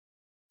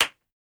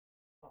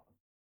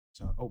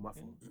So, oh, my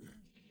phone.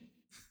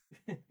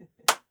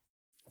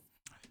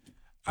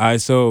 All right,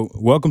 so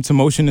welcome to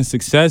Motion and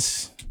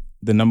Success,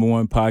 the number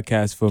one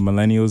podcast for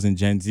millennials and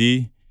Gen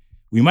Z.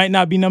 We might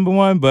not be number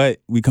one,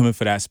 but we coming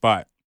for that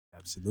spot.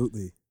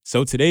 Absolutely.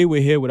 So today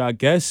we're here with our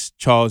guest,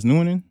 Charles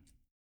Noonan.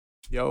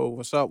 Yo,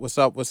 what's up? What's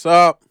up? What's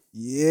up?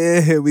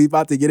 Yeah, we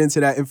about to get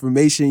into that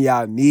information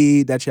y'all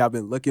need, that y'all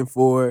been looking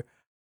for.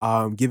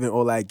 Given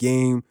all that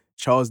game,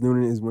 Charles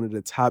Noonan is one of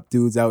the top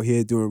dudes out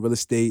here doing real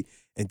estate,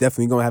 and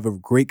definitely gonna have a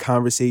great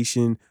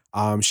conversation,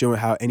 showing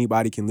how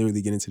anybody can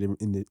literally get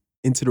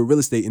into the real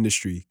estate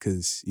industry,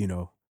 because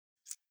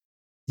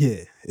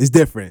yeah, it's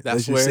different. That's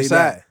Let's just where say it's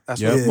that. at.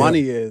 That's Yep. where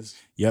money is.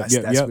 Yep.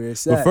 That's where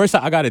it's But at. first,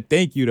 I gotta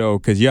thank you though,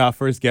 because you're our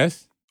first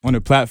guest on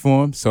the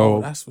platform.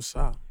 So That's what's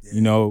up.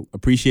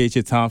 appreciate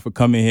your time for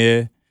coming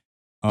here.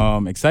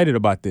 Excited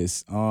about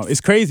this.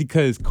 It's crazy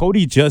because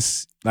Cody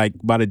just like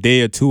about a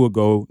day or two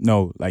ago,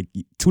 no, like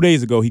 2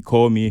 days ago, he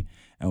called me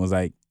and was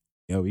like,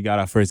 "Yo, we got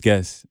our first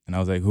guest," and I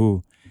was like,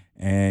 "Who?"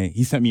 And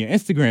he sent me an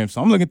Instagram.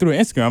 So I'm looking through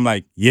Instagram. I'm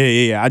like,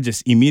 yeah. I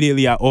just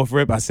immediately I offer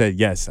it. I said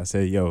yes. I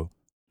said, "Yo,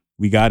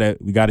 we gotta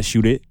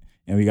shoot it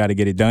and we gotta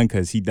get it done,"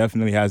 because he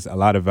definitely has a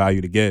lot of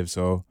value to give.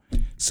 So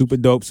super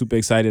dope, super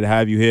excited to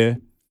have you here.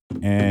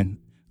 And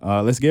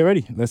let's get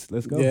ready. Let's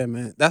go. Yeah,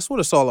 man. That's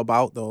what it's all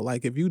about, though.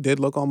 Like, if you did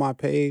look on my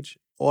page,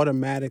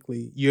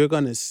 automatically you're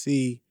gonna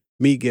see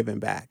me giving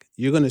back.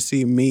 You're gonna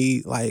see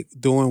me like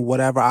doing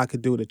whatever I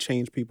could do to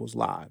change people's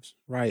lives.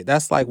 Right?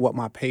 That's like what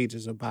my page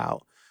is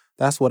about.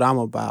 That's what I'm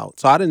about.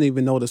 So I didn't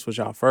even know this was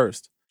y'all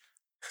first.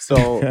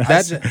 So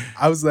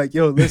I was like,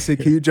 yo, listen,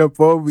 can you jump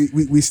on?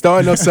 We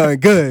starting on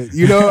something good.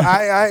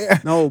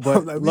 No, but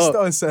I'm like, we look,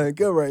 starting something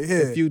good right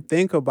here. if you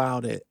think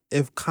about it,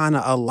 it kind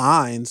of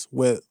aligns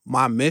with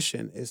my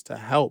mission is to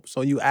help.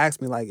 So you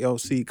asked me like, yo,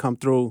 see, come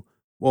through.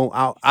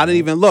 Well, I didn't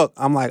even look.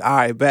 I'm like, all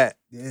right, bet.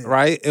 Yeah.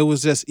 Right? It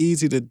was just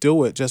easy to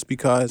do it just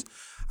because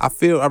I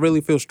really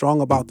feel strong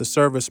about the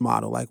service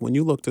model. Like when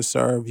you look to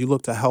serve, you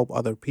look to help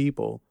other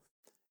people.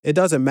 It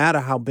doesn't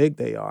matter how big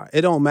they are.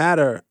 It don't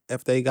matter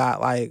if they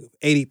got like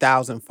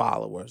 80,000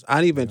 followers.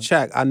 I didn't even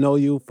check. I know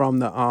you from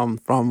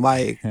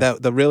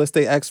the real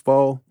estate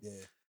expo. Yeah.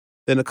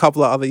 Then a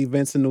couple of other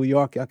events in New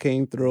York y'all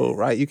came through,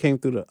 right? You came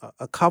through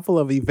a couple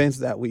of events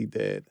that we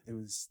did. It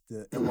was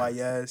the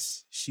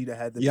NYS. Sheeta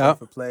had the Yep.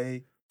 play for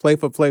play. Play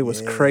for play was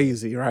Yeah.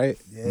 crazy, right?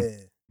 Yeah.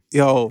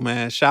 Yo,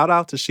 man, shout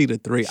out to Sheeta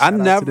 3. Shout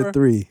out to the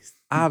three.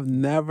 I've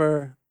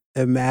never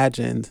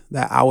imagined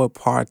that I would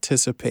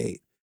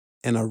participate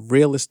in a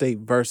real estate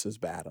versus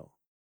battle.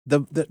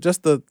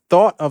 Just the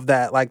thought of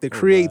that, like the Oh, wow.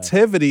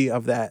 creativity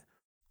of that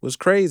was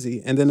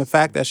crazy. And then the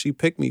fact that she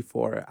picked me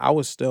for it, I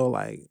was still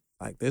like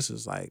this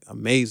is like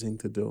amazing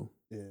to do.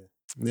 Yeah.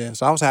 Yeah,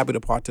 so I was happy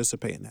to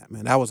participate in that,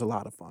 man. That was a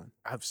lot of fun.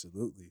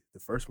 Absolutely. The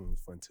first one was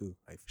fun too.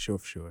 Like for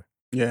sure.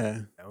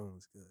 Yeah. That one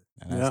was good.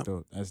 That's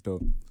dope. That's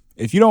dope.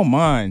 If you don't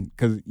mind,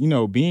 because,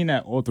 being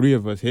that all three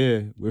of us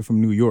here, we're from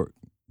New York,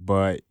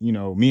 but,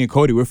 me and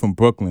Cody, we're from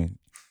Brooklyn.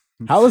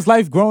 How was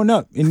life growing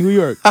up in New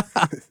York?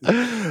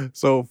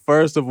 So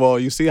first of all,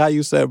 you see how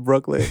you said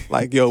Brooklyn?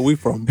 Like, yo, we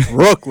from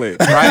Brooklyn,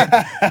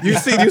 right? You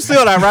see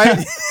that,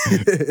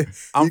 right?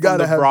 I'm You gotta from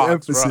the have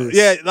Bronx, the bro. emphasis.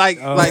 Yeah,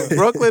 like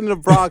Brooklyn and the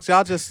Bronx,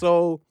 y'all just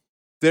so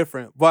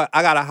different. But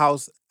I got a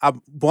house.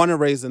 I'm born and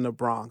raised in the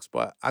Bronx,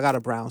 but I got a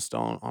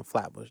brownstone on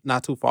Flatbush,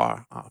 not too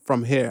far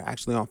from here,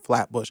 actually on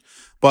Flatbush.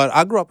 But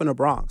I grew up in the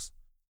Bronx.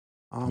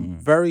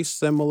 Very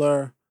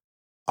similar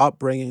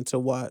upbringing to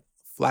what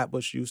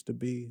Flatbush used to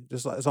be.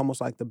 Just like, it's almost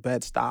like the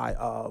Bed-Stuy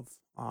of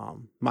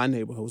my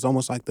neighborhood. It was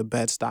almost like the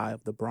Bed-Stuy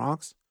of the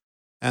Bronx.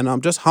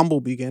 And just humble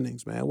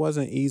beginnings, man. It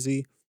wasn't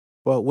easy.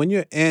 But when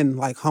you're in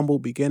like humble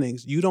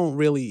beginnings, you don't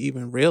really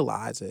even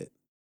realize it.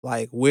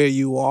 Like where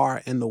you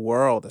are in the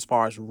world as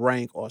far as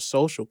rank or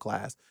social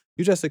class.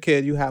 You're just a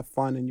kid, you have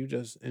fun and you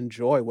just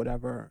enjoy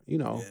whatever,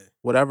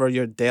 whatever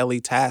your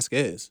daily task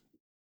is.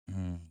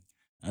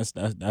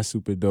 That's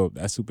super dope.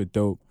 That's super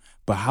dope.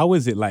 But how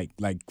is it like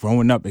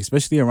growing up,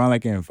 especially around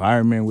like an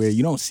environment where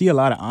you don't see a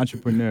lot of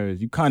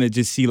entrepreneurs? You kind of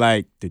just see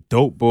like the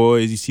dope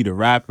boys, you see the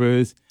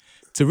rappers.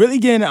 To really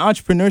get into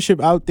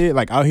entrepreneurship out there,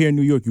 like out here in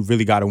New York, you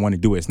really gotta want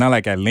to do it. It's not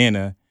like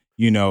Atlanta,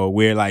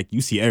 where like you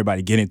see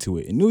everybody get into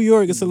it. In New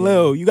York, it's a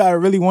little, you gotta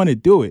really want to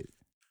do it.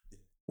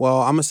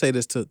 Well, I'm gonna say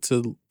this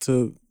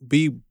to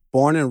be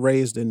born and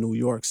raised in New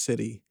York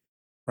City,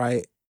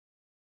 right?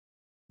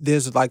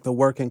 There's like the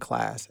working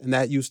class, and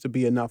that used to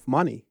be enough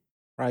money,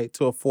 right,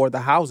 to afford the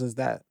houses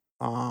that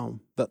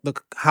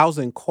the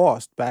housing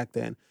cost back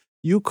then.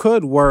 You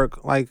could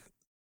work like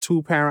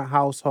 2-parent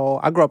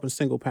household. I grew up in a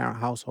single parent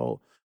household,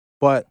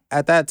 but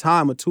at that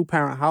time, a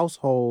 2-parent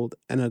household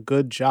and a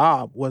good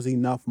job was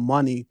enough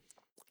money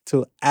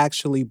to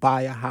actually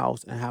buy a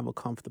house and have a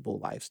comfortable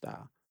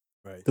lifestyle.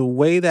 Right. The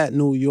way that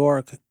New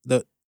York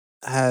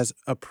has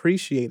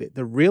appreciated,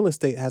 the real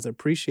estate has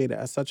appreciated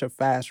at such a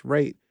fast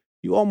rate,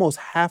 you almost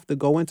have to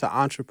go into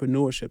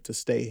entrepreneurship to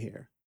stay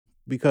here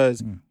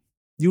because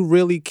you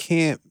really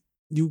can't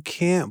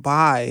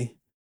buy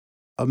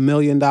 $1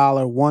 million,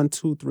 $1,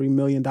 $2, $3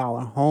 million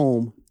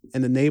home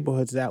in the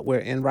neighborhoods that we're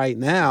in right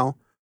now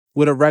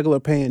with a regular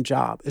paying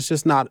job. It's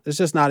just not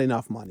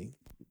enough money.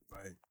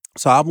 Right.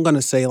 So I'm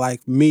gonna say,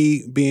 like,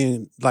 me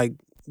being like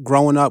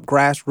growing up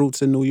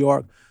grassroots in New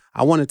York,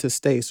 I wanted to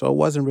stay. So it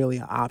wasn't really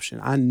an option.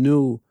 I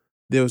knew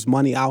there was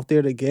money out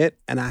there to get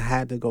and I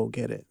had to go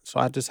get it. So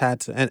I just had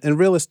to, and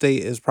real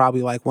estate is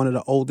probably like one of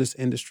the oldest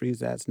industries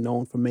that's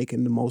known for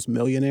making the most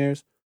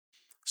millionaires.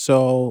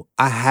 So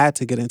I had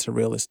to get into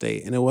real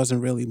estate and it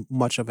wasn't really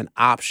much of an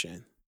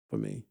option for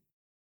me.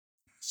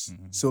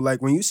 So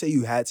like when you say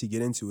you had to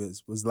get into it,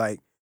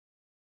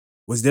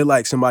 was there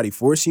like somebody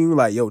forcing you?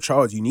 Like, yo,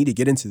 Charles, you need to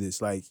get into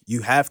this. Like,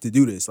 you have to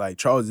do this. Like,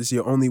 Charles, this is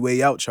your only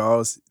way out,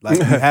 Charles. Like,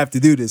 you have to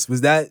do this.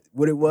 Was that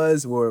what it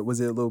was, or was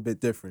it a little bit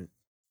different?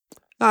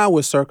 Nah, it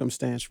was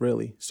circumstance,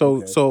 really. So,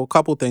 Okay. so a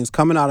couple things.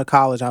 Coming out of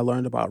college, I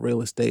learned about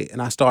real estate,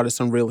 and I started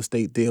some real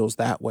estate deals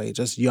that way.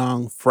 Just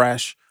young,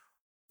 fresh,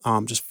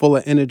 just full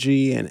of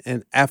energy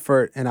and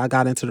effort. And I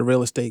got into the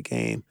real estate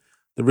game.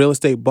 The real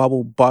estate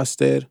bubble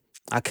busted.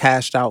 I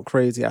cashed out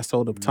crazy. I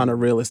sold a ton of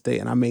real estate,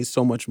 and I made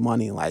so much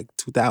money in like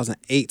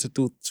 2008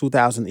 to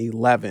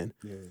 2011.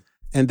 Yeah.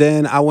 And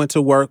then I went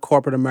to work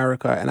corporate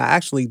America, and I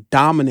actually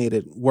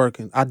dominated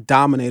working. I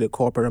dominated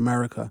corporate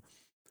America.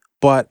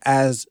 But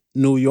as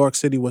New York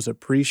City was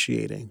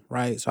appreciating,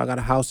 right? So I got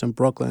a house in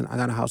Brooklyn. I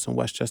got a house in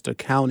Westchester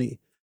County.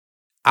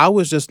 I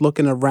was just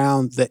looking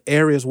around the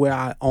areas where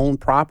I own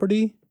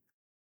property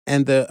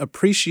and the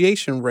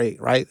appreciation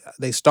rate, right?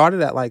 They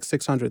started at like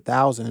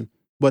 600,000,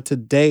 but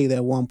today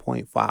they're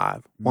 1.5,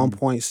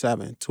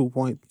 1.7,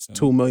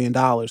 $2.2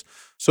 million.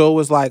 So it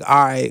was like,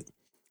 all right,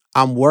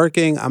 I'm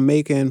working, I'm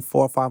making $400,000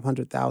 or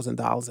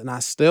 $500,000, and I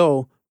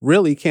still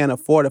really can't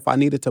afford. If I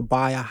needed to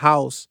buy a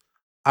house,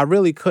 I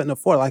really couldn't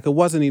afford. Like, it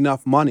wasn't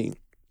enough money.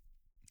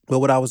 But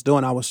what I was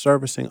doing, I was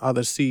servicing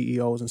other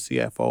CEOs and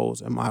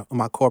CFOs in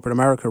my corporate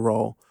America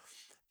role,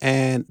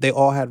 and they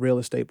all had real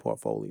estate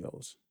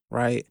portfolios,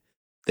 right?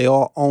 They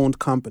all owned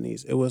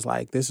companies. It was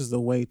like, this is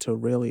the way to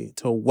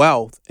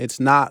wealth.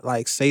 It's not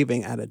like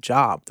saving at a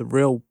job. The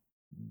real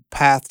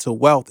path to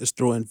wealth is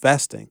through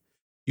investing.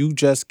 You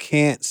just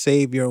can't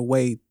save your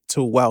way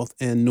to wealth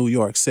in New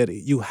York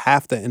City. You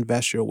have to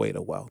invest your way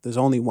to wealth. There's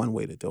only one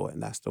way to do it,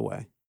 and that's the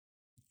way.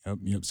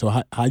 Yep.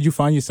 So how'd you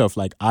find yourself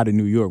like out of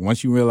New York?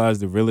 Once you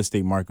realized the real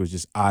estate market was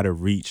just out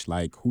of reach,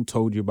 like who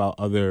told you about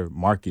other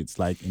markets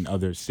like in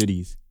other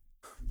cities?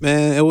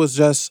 Man, it was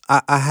just,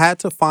 I had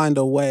to find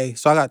a way.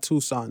 So I got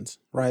two sons,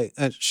 right?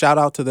 And shout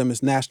out to them.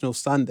 It's National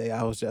Sunday.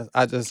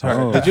 I just heard.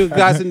 Oh. Did you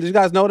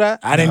guys know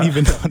that? I didn't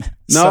even know that.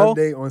 No?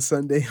 Sunday on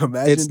Sunday,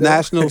 imagine It's that.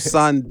 National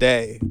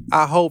Sunday.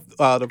 I hope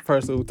the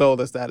person who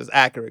told us that is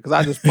accurate, because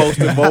I just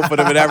posted both of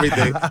them and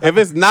everything. If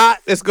it's not,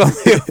 it's going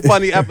to be a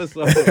funny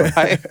episode,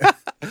 right?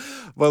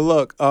 But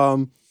look,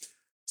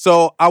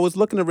 so I was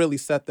looking to really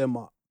set them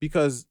up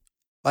because,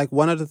 like,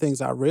 one of the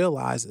things I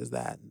realized is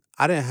that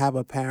I didn't have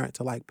a parent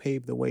to like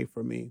pave the way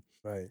for me,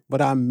 Right.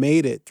 but I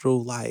made it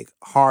through like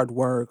hard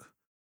work,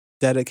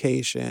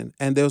 dedication,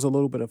 and there was a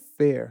little bit of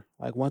fear.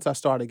 Like, once I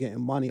started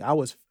getting money, I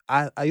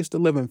used to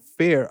live in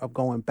fear of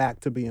going back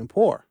to being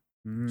poor.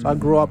 So I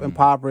grew up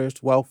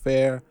impoverished,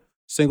 welfare,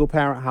 single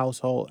parent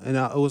household, and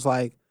it was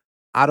like,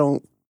 I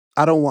don't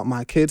want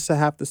my kids to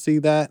have to see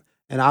that,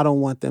 and I don't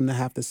want them to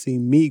have to see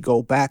me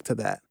go back to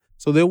that.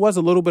 So there was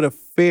a little bit of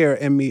fear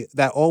in me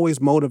that always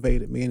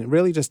motivated me, and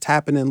really just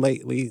tapping in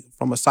lately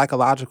from a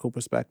psychological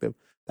perspective.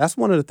 That's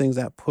one of the things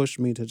that pushed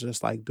me to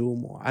just like do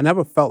more. I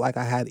never felt like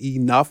I had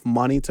enough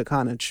money to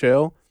kind of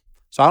chill,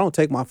 so I don't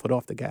take my foot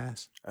off the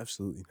gas.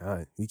 Absolutely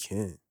not. You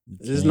can't.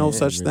 There's no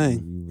such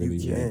thing. You really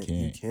You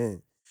can't.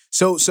 can't.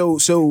 So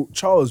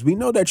Charles, we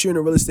know that you're in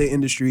the real estate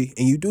industry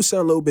and you do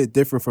something a little bit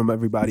different from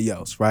everybody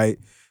else, right?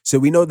 So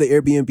we know the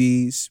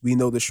Airbnbs, we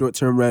know the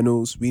short-term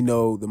rentals, we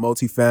know the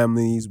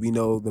multifamilies, we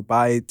know the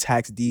buy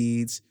tax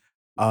deeds,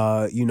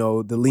 the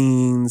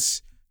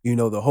liens, the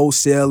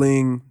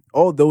wholesaling,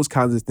 all those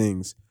kinds of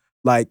things.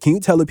 Like, can you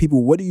tell the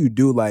people, what do you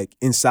do like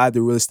inside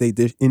the real estate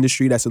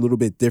industry that's a little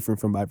bit different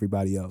from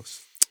everybody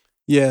else?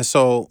 Yeah,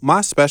 so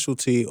my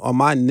specialty or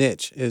my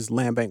niche is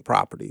Landbank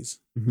properties.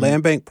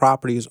 Landbank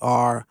properties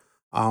are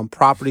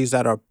properties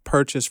that are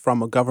purchased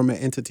from a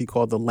government entity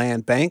called the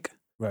Landbank.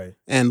 Right.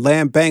 And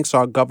land banks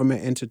are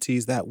government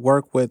entities that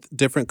work with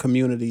different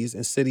communities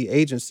and city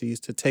agencies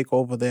to take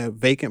over their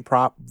vacant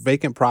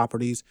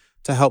properties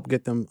to help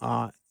get them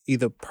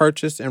either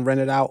purchased and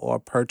rented out or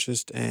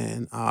purchased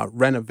and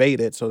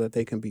renovated so that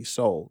they can be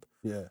sold.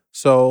 Yeah.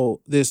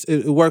 So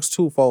it works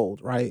twofold,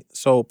 right?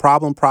 So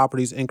problem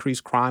properties increase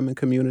crime in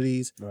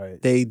communities.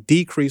 Right. They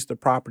decrease the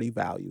property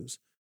values.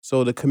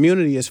 So the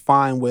community is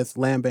fine with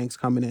land banks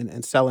coming in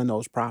and selling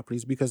those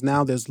properties because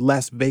now there's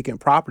less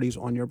vacant properties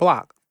on your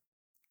block,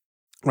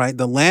 right?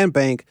 The land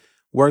bank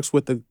works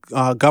with the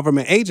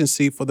government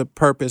agency for the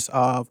purpose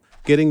of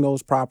getting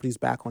those properties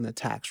back on the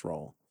tax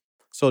roll.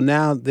 So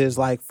now there's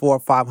like 400 or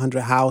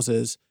 500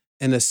 houses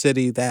in a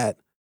city that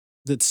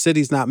the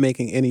city's not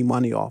making any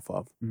money off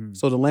of.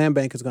 So the land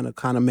bank is going to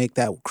kind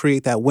of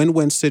create that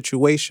win-win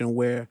situation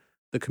where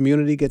the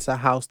community gets a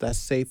house that's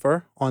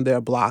safer on their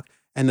block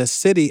and the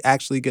city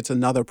actually gets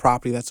another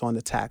property that's on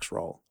the tax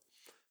roll.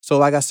 So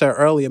like I said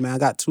earlier, man, I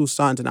got 2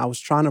 sons and I was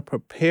trying to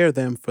prepare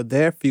them for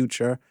their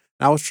future.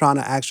 And I was trying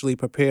to actually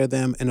prepare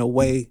them in a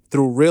way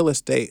through real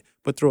estate,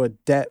 but through a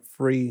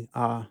debt-free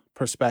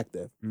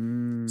perspective.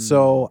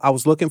 So I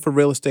was looking for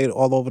real estate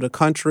all over the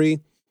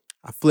country.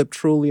 I flipped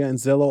Trulia and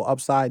Zillow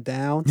upside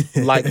down,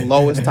 like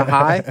lowest to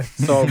high.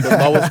 So the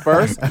lowest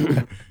first.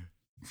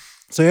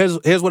 So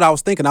here's what I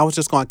was thinking. I was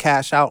just going to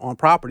cash out on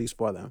properties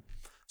for them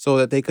so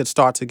that they could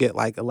start to get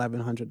like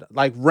 $1,100,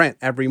 like rent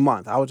every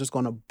month. I was just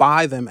going to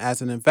buy them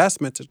as an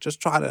investment to just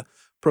try to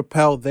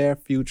propel their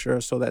future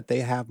so that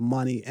they have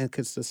money and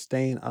could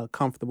sustain a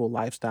comfortable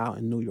lifestyle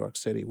in New York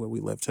City where we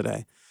live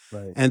today.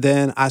 Right. And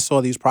then I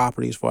saw these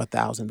properties for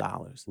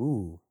 $1,000.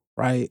 Ooh.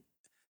 Right?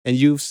 And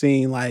you've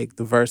seen like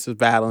the versus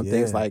battle and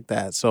things Yeah. like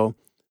that. So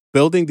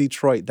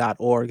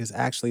buildingdetroit.org is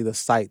actually the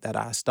site that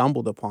I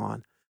stumbled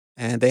upon.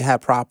 And they have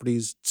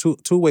properties,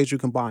 two ways you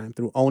can buy them,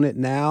 through Own It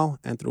Now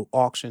and through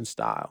auction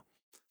style.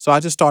 So I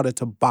just started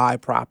to buy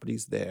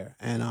properties there.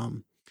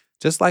 And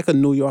just like a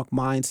New York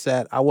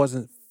mindset, I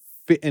wasn't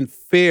in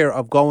fear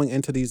of going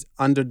into these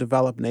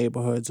underdeveloped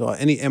neighborhoods or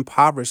any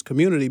impoverished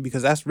community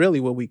because that's really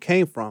where we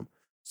came from.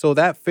 So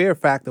that fear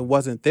factor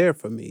wasn't there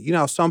for me. You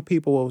know, some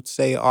people would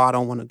say, oh, I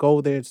don't want to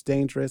go there, it's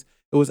dangerous.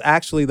 It was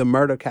actually the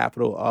murder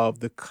capital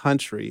of the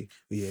country.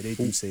 Yeah, they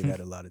do say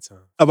that a lot of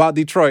times. About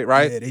Detroit,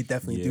 right? Yeah, they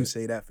definitely do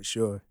say that for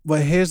sure.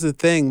 But here's the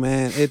thing,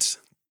 man. It's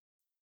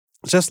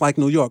just like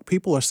New York.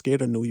 People are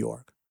scared of New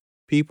York.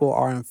 People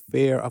are in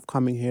fear of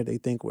coming here. They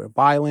think we're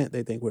violent.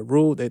 They think we're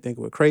rude. They think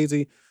we're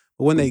crazy.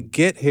 But when they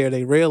get here,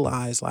 they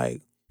realize,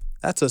 like,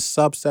 that's a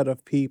subset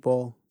of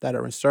people that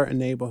are in certain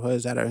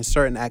neighborhoods, that are in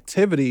certain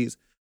activities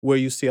where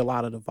you see a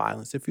lot of the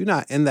violence. If you're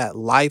not in that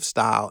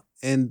lifestyle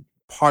in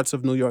parts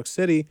of New York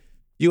City,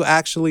 you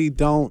actually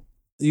don't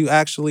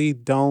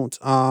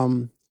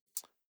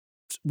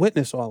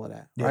witness all of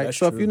that, Yeah, right? that's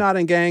So if true. you're not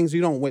in gangs,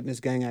 you don't witness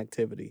gang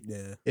activity.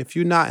 Yeah. If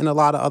you're not in a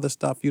lot of other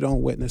stuff, you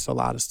don't witness a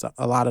lot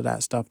of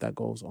that stuff that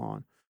goes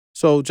on.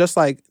 So just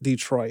like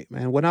Detroit,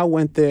 man, when I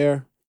went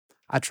there,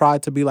 I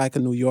tried to be like a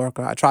New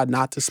Yorker. I tried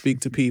not to speak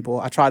to people.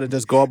 I tried to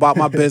just go about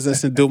my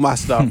business and do my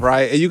stuff,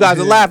 right? And you guys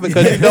are laughing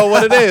because you know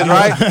what it is,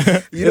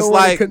 right? You don't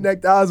want to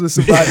connect eyes with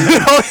somebody. You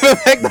don't even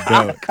make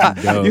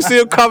the You see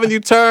them coming, you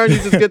turn, you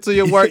just get to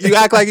your work. You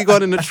act like you're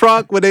going in the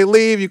trunk. When they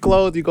leave, you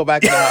close, you go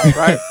back to the house,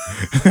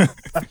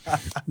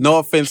 right? No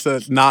offense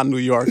to non-New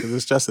Yorkers.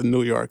 It's just a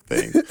New York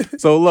thing.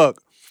 So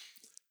look,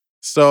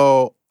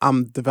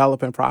 I'm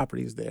developing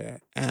properties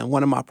there. And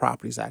one of my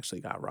properties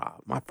actually got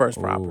robbed. My first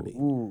property.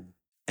 Ooh.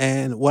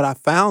 And what I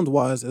found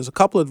was there's a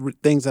couple of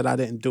things that I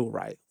didn't do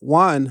right.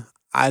 One,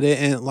 I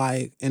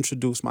didn't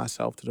introduce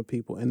myself to the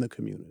people in the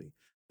community.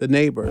 The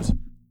neighbors,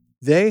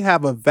 they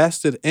have a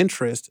vested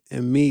interest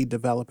in me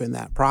developing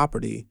that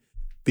property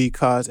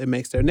because it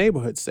makes their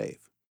neighborhood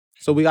safe.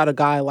 So we got a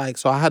guy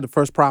so I had the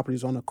first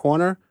properties on the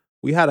corner.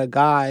 We had a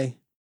guy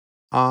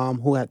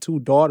who had 2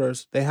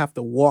 daughters. They have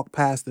to walk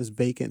past this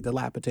vacant,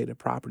 dilapidated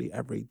property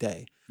every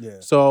day. Yeah.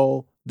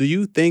 So do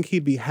you think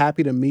he'd be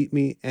happy to meet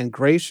me and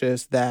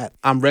gracious that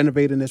I'm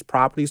renovating this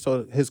property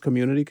so his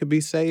community could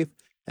be safe?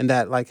 And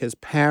that his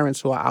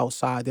parents who are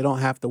outside, they don't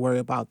have to worry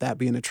about that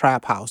being a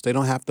trap house. They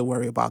don't have to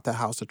worry about the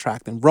house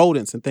attracting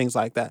rodents and things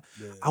like that.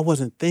 Yeah. I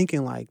wasn't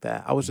thinking like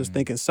that. I was just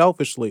thinking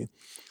selfishly.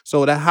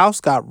 So the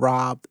house got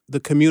robbed. The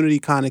community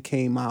kind of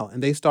came out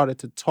and they started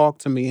to talk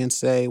to me and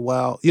say,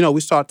 well,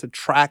 we started to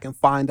track and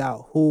find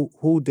out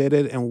who did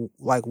it and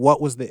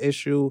what was the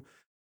issue.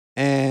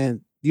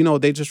 And,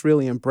 they just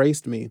really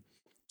embraced me.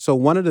 So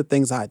one of the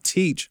things I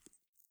teach,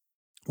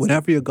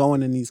 whenever you're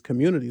going in these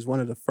communities,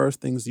 one of the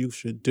first things you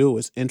should do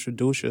is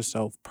introduce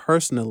yourself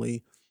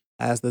personally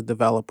as the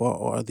developer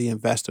or the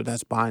investor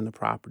that's buying the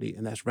property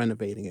and that's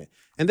renovating it.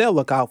 And they'll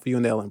look out for you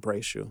and they'll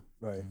embrace you.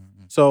 Right.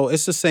 So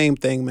it's the same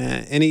thing,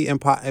 man.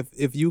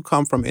 If you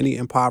come from any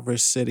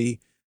impoverished city,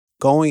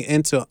 going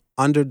into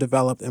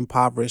underdeveloped,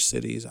 impoverished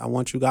cities, I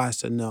want you guys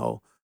to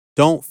know,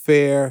 don't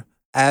fear.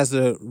 As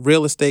the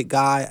real estate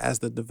guy, as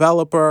the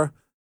developer,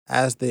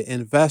 as the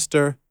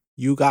investor,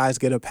 you guys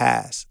get a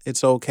pass.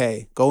 It's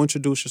okay. Go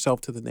introduce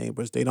yourself to the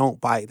neighbors. They don't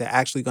bite. They're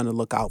actually going to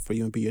look out for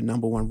you and be your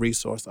number one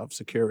resource of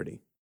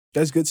security.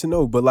 That's good to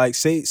know. But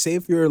say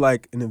if you're an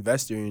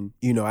investor and,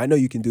 I know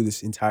you can do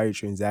this entire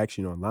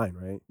transaction online,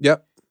 right?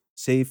 Yep.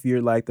 Say if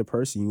you're the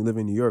person, you live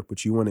in New York,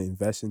 but you want to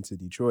invest into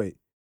Detroit.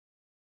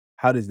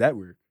 How does that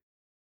work?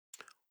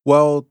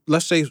 Well,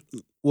 let's say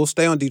we'll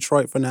stay on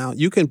Detroit for now.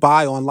 You can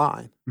buy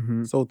online.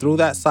 Mm-hmm. So through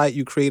that site,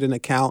 you create an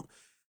account.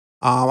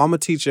 I'm going to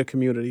teach your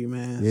community,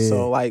 man. Yeah.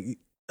 So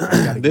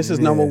this is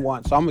number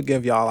one. So I'm going to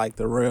give y'all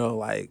the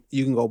real,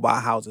 you can go buy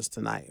houses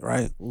tonight,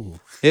 right? Ooh.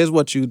 Here's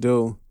what you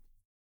do.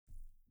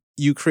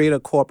 You create a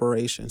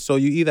corporation. So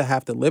you either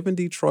have to live in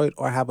Detroit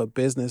or have a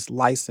business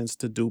license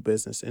to do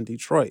business in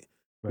Detroit.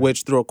 Right.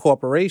 Which through a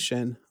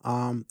corporation,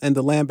 and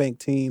the Landbank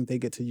team, they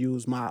get to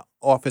use my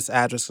office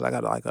address because I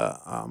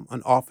got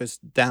an office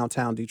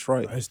downtown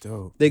Detroit. That's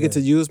dope. They get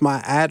to use my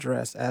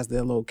address as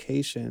their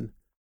location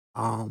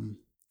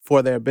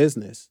for their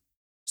business.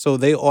 So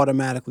they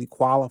automatically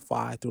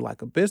qualify through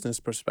like a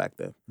business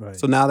perspective. Right.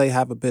 So now they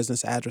have a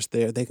business address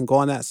there. They can go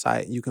on that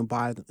site and you can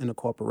buy in a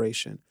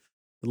corporation.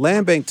 The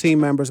land bank team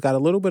members got a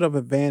little bit of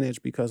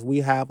advantage because we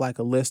have like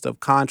a list of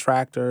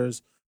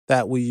contractors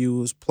that we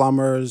use,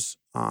 plumbers,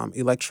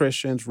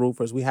 electricians,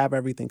 roofers. We have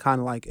everything kind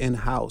of like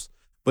in-house.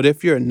 But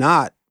if you're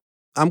not,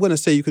 I'm going to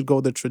say you could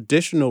go the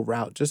traditional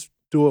route. Just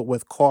do it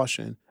with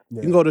caution. Yeah.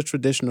 You can go the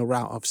traditional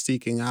route of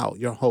seeking out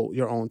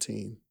your own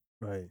team.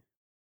 Right.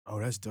 Oh,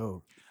 that's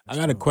dope. I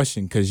got a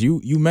question because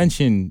you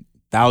mentioned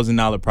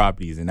 $1,000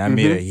 properties, and that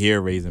made a hair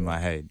raise in my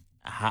head.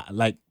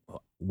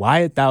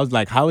 Why $1,000?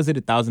 Like, how is it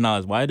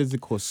 $1,000? Why does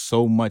it cost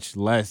so much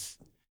less?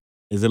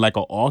 Is it like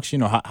an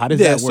auction, or how does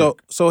that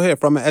work? So here,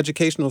 from an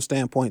educational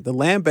standpoint, the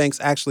land banks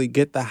actually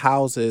get the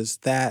houses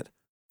that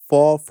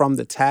fall from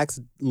the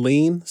tax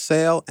lien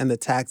sale and the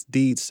tax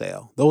deed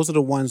sale. Those are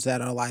the ones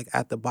that are like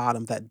at the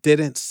bottom that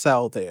didn't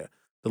sell there.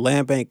 The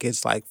land bank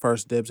gets like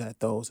first dibs at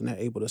those, and they're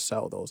able to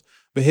sell those.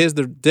 But here's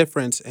the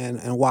difference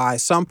and why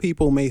some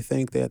people may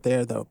think that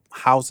they're the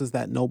houses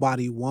that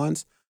nobody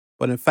wants,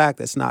 but in fact,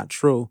 it's not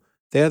true.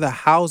 They're the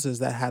houses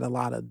that had a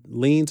lot of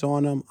liens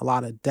on them, a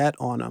lot of debt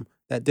on them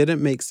that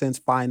didn't make sense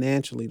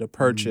financially to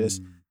purchase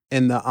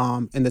in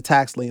the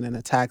tax lien and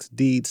the tax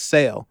deed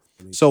sale.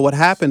 So what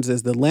happens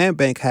is the land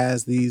bank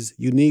has these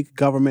unique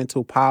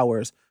governmental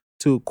powers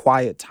to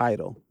quiet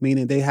title,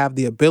 meaning they have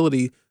the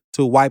ability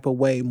to wipe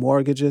away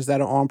mortgages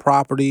that are on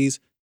properties,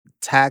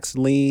 tax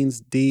liens,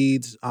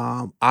 deeds,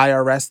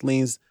 IRS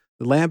liens.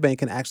 The land bank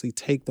can actually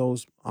take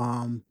those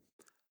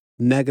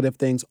negative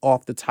things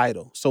off the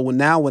title. So when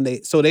they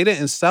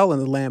didn't sell in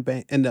the land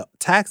bank in the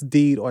tax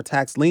deed or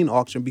tax lien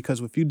auction, because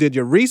if you did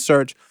your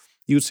research,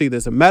 you'd see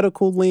there's a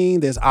medical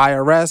lien, there's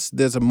IRS,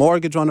 there's a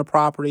mortgage on the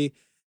property,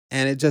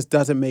 and it just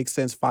doesn't make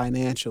sense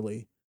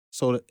financially.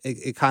 So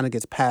it kind of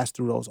gets passed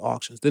through those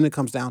auctions. Then it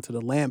comes down to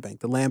the land bank.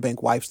 The land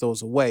bank wipes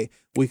those away.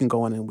 We can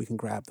go in and we can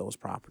grab those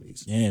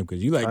properties. Yeah,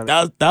 because you like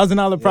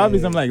 $1,000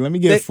 properties. I'm like, let me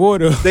get 4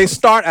 of them. They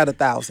start at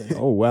 1,000.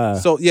 Oh, wow.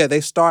 So yeah,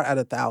 they start at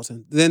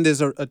 1,000. Then there's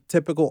a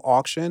typical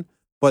auction,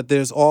 but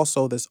there's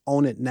also this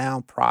own it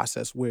now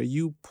process where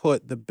you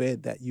put the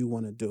bid that you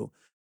want to do.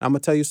 I'm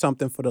gonna tell you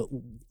something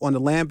on the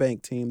land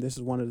bank team. This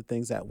is one of the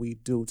things that we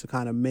do to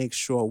kind of make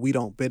sure we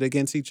don't bid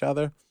against each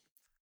other.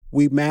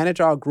 We manage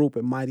our group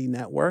at Mighty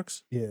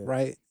Networks,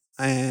 right?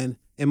 And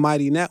in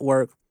Mighty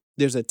Network,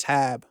 there's a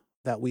tab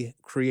that we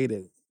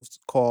created. It's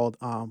called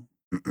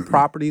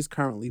Properties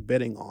Currently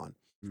Bidding On.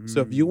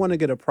 So if you want to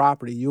get a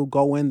property, you'll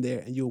go in there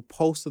and you'll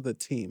post to the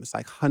team. It's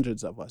like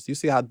hundreds of us. You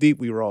see how deep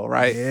we roll,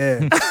 right?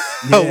 Yeah.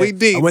 We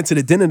deep. I went to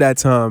the dinner that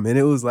time, and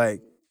it was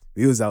like,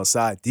 we was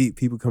outside deep.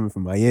 People coming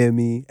from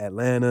Miami,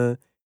 Atlanta.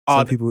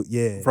 Some people,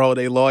 Bro,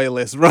 they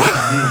loyalists, bro.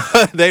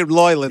 They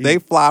loyalists. They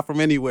fly from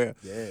anywhere.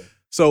 Yeah.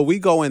 So we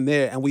go in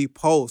there and we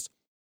post,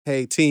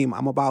 hey, team,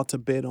 I'm about to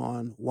bid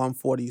on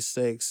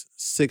 146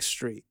 6th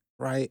Street,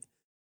 right?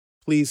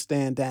 Please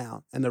stand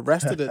down. And the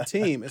rest of the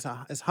team, it's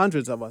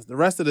hundreds of us. The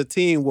rest of the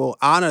team will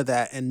honor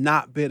that and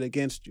not bid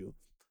against you.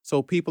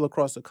 So people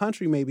across the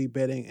country may be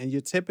bidding, and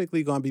you're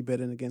typically going to be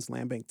bidding against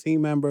land bank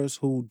team members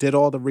who did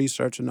all the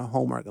research and the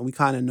homework. And we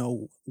kind of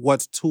know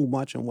what's too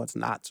much and what's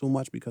not too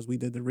much because we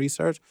did the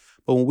research.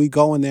 But when we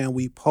go in there and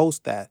we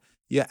post that,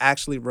 you're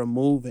actually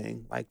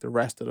removing like the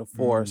rest of the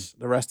force,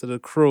 the rest of the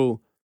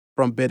crew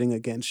from bidding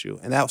against you.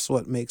 And that's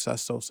what makes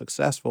us so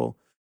successful,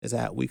 is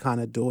that we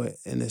kind of do it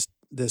in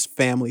this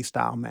family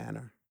style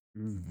manner.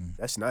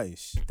 That's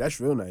nice. That's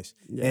real nice.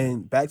 Yeah.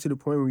 And back to the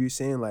point where you're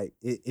saying like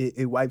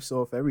it wipes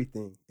off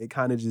everything. It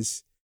kind of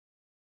just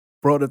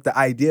brought up the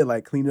idea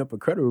like cleaning up a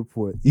credit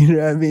report. You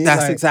know what I mean?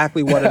 That's like,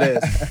 exactly what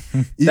it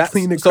is. You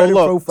clean the credit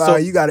profile,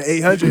 you got an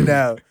 800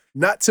 now.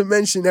 Not to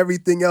mention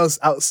everything else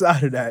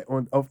outside of that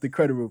off the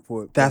credit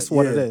report. That's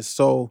what it is.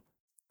 So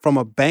from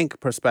a bank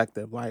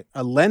perspective, like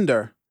a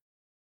lender,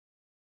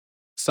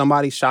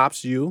 somebody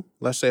shops you,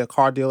 let's say a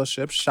car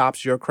dealership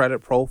shops your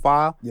credit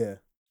profile. Yeah.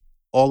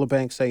 All the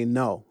banks say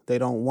no, they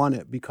don't want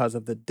it because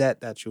of the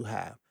debt that you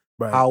have.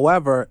 Right.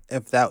 However,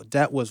 if that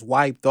debt was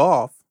wiped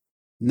off,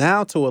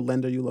 now to a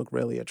lender, you look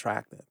really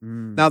attractive.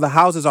 Now the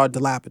houses are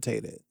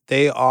dilapidated.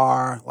 They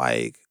are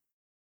like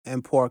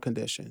in poor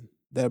condition.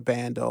 They're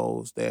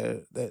bandos.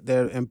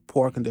 They're in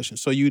poor condition.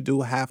 So you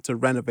do have to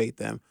renovate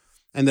them.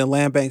 And then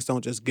land banks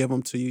don't just give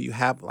them to you. You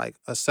have like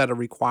a set of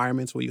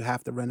requirements where you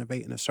have to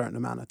renovate in a certain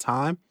amount of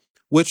time,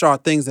 which are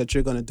things that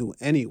you're going to do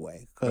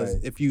anyway. Because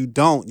if you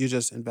don't, you're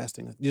just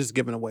investing. You're just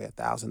giving away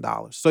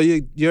 $1,000. So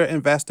you're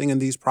investing in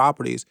these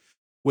properties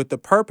with the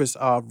purpose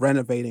of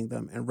renovating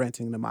them and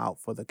renting them out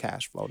for the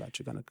cash flow that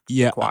you're going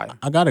to acquire.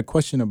 I got a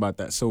question about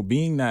that. So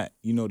being that,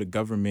 the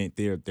government,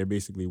 they're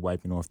basically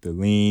wiping off the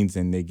liens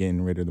and they're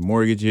getting rid of the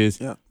mortgages.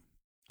 Yeah.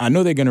 I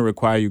know they're going to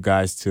require you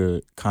guys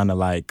to kind of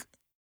like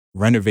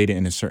renovate it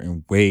in a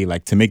certain way,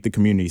 like to make the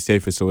community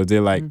safer. So is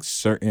there like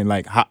certain,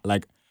 like,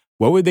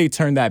 what would they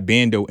turn that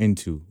bando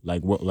into?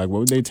 What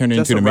would they turn it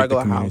into to make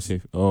the community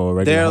safe? Oh, a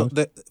regular house?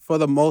 For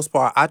the most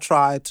part, I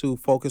try to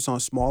focus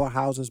on smaller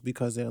houses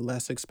because they're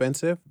less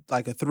expensive.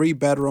 Like a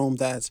 3-bedroom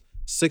that's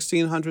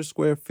 1,600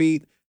 square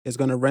feet is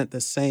going to rent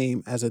the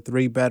same as a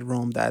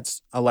 3-bedroom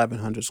that's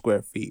 1,100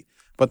 square feet,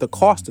 but the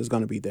cost is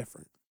going to be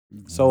different.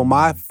 So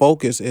my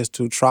focus is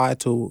to try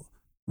to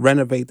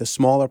renovate the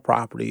smaller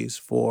properties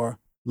for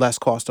less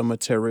cost of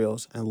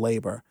materials and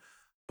labor.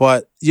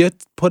 But you're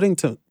putting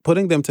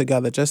them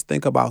together. Just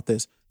think about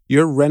this: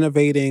 you're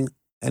renovating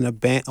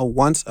a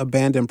once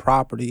abandoned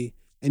property,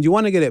 and you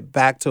want to get it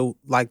back to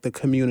like the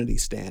community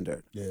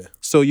standard. Yeah.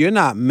 So you're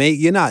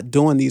not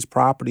doing these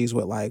properties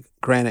with like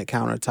granite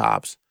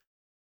countertops,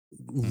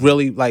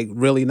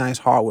 really nice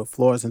hardwood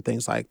floors and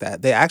things like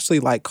that. They actually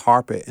like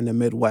carpet in the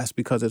Midwest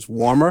because it's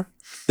warmer.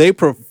 They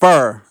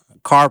prefer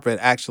carpet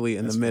actually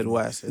in the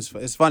Midwest.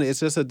 It's funny. It's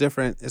just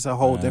it's a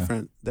whole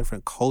different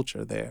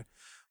culture there.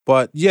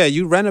 But yeah,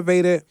 you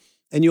renovate it,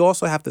 and you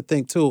also have to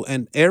think too,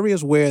 in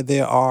areas where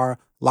there are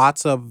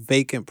lots of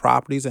vacant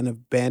properties and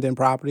abandoned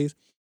properties,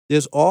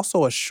 there's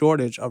also a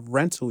shortage of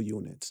rental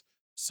units.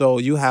 So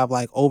you have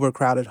like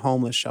overcrowded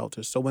homeless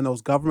shelters. So when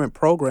those government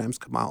programs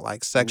come out,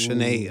 like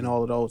Section 8 and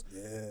all of those,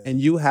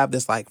 and you have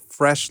this like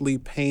freshly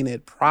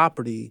painted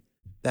property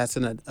that's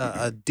in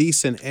a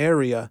decent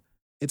area,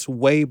 it's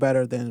way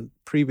better than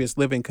previous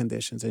living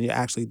conditions, and you're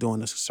actually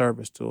doing a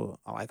service to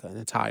like an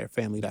entire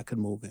family that could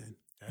move in.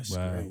 That's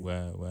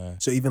Wow.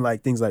 So even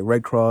like things like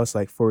Red Cross,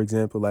 like for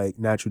example, like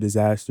natural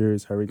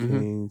disasters,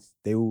 hurricanes,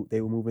 they will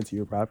move into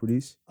your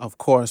properties. Of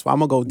course. I'm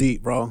going to go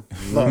deep, bro.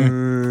 Look,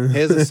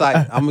 here's a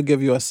site. I'm going to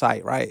give you a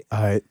site, right?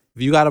 All right.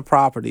 If you got a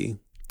property,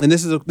 and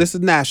this is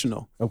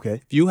national. Okay.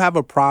 If you have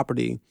a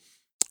property,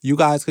 you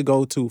guys could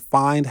go to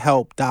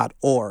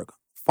findhelp.org.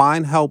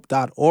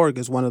 Findhelp.org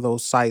is one of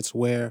those sites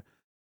where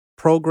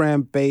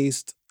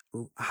program-based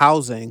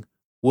housing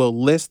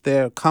will list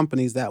their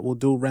companies that will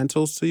do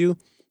rentals to you.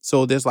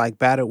 So there's like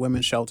battered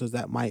women's shelters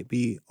that might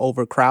be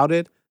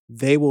overcrowded.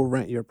 They will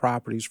rent your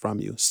properties from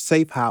you.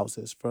 Safe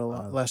houses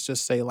for, let's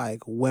just say,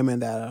 like women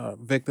that are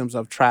victims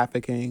of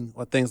trafficking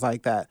or things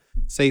like that.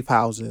 Safe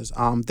houses.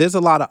 There's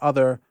a lot of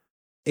other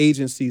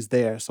agencies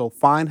there. So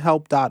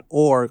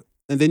findhelp.org,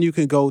 and then you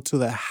can go to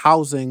the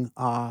housing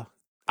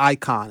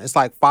icon. It's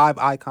like 5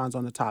 icons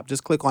on the top.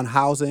 Just click on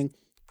housing,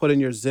 put in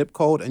your zip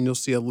code, and you'll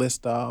see a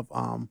list of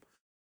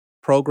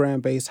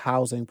program-based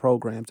housing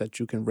programs that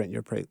you can rent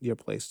your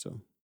place to.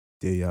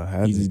 There y'all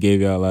have He it. just gave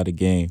y'all a lot of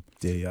game.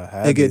 There y'all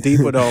have They it. get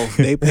deeper though.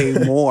 They pay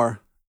more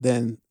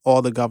than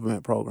all the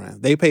government programs.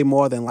 They pay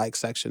more than like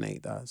Section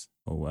 8 does.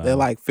 Oh wow. They're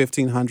like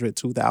 $1,500,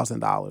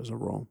 $2,000 a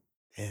room.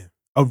 Damn.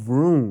 A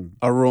room.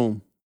 A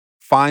room.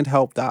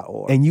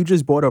 Findhelp.org. And you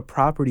just bought a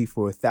property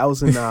for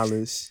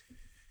 $1,000,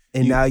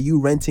 and now you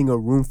renting a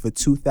room for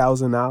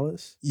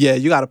 $2,000. Yeah,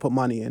 you got to put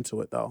money into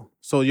it though.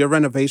 So your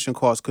renovation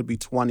cost could be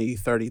 $20,000,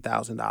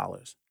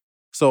 $30,000.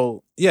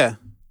 So yeah,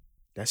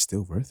 That's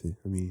still worth it.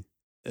 I mean,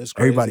 it's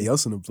crazy. everybody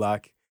else on the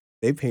block,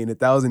 they paying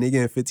 $1,000, they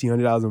getting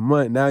 $1,500 a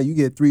month. Now you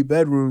get 3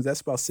 bedrooms. That's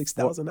about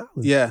 $6,000.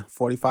 Yeah,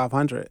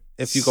 $4,500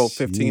 if you go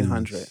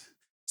 $1,500. Jeez.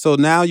 So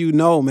now you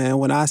know, man.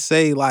 When I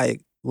say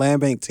like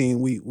Landbank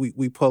team,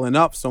 we pulling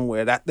up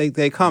somewhere. That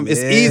they come. It's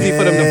easy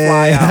for them to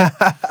fly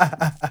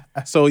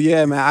out. So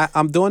yeah, man.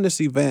 I'm doing this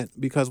event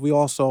because we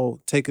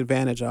also took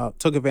advantage of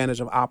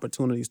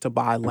opportunities to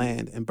buy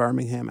land in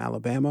Birmingham,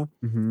 Alabama.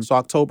 Mhm. So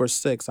October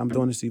 6th, I'm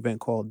doing this event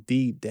called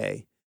Deed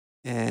Day.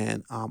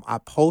 And I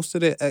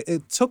posted it.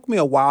 It took me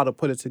a while to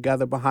put it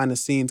together behind the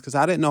scenes because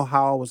I didn't know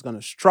how I was going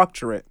to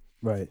structure it.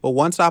 Right. But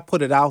once I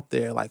put it out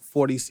there, like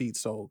 40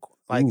 seats sold,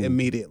 like Ooh.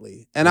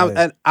 immediately. And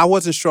Right. I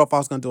wasn't sure if I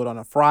was going to do it on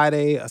a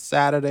Friday, a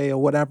Saturday, or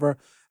whatever.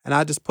 And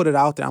I just put it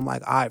out there. I'm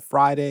like, all right,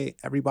 Friday,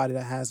 everybody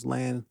that has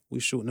land, we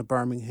shooting to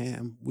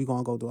Birmingham. We're going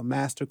to go do a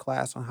master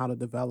class on how to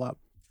develop.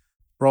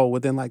 Bro,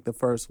 within like the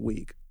first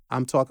week,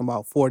 I'm talking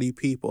about 40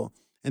 people.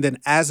 And then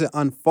as it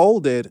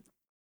unfolded,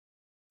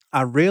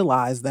 I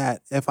realized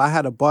that if I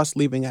had a bus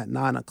leaving at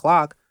 9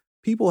 o'clock,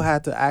 people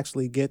had to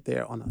actually get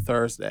there on a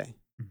Thursday,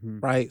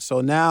 Mhm. right?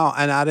 So now,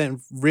 and I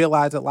didn't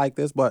realize it like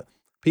this, but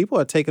people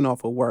are taking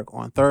off of work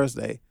on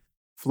Thursday,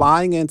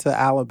 flying into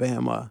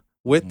Alabama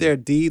with their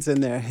deeds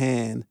in their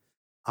hand.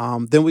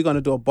 Then we're going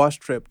to do a bus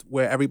trip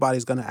where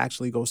everybody's going to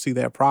actually go see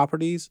their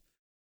properties.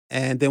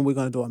 And then we're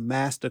going to do a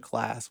master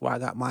class where I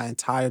got my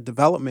entire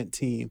development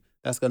team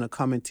that's going to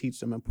come and teach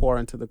them and pour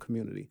into the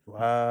community.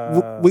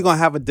 Wow. We're going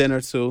to have a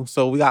dinner too.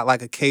 So we got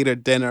like a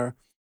catered dinner.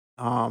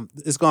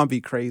 It's going to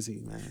be crazy,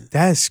 man.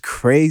 That's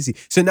crazy.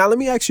 So now let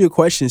me ask you a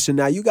question. So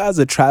now you guys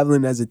are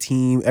traveling as a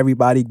team,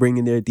 everybody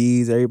bringing their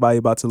deeds, everybody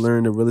about to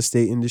learn the real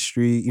estate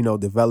industry,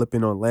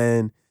 developing on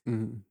land.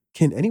 Mhm.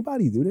 Can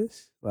anybody do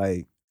this?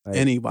 Like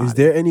Anybody. Is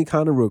there any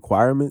kind of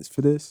requirements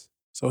for this?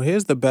 So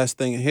here's the best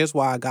thing, and here's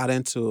why I got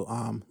into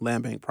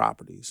Landbank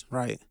Properties,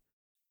 right?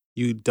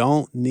 You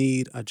don't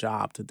need a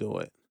job to do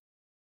it.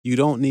 You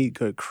don't need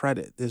good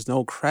credit. There's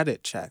no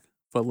credit check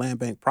for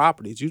Landbank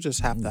Properties. You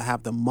just have to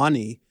have the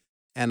money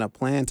and a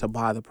plan to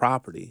buy the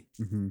property.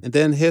 Mm-hmm. And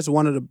then here's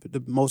one of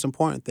the most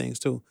important things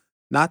too.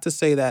 Not to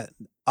say that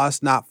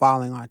us not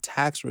filing our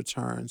tax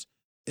returns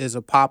is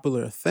a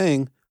popular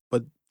thing,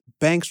 but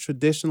banks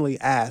traditionally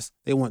ask,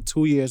 they want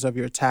 2 years of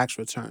your tax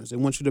returns. They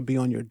want you to be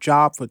on your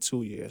job for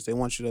 2 years. They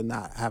want you to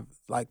not have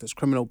like this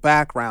criminal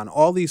background,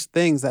 all these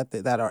things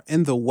that are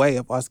in the way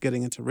of us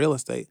getting into real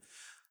estate.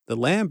 The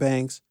land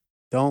banks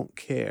don't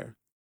care.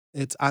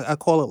 I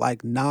call it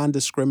like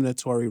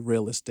non-discriminatory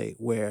real estate,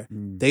 where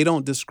they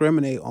don't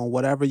discriminate on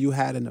whatever you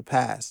had in the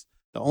past.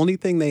 The only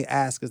thing they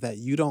ask is that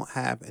you don't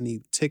have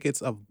any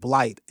tickets of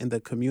blight in the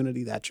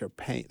community that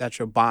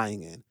you're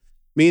buying in,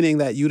 meaning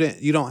that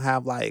you don't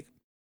have like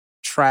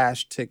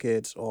trash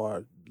tickets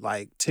or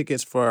like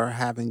tickets for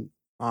having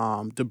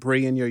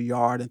debris in your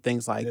yard and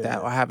things like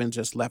that, or having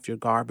just left your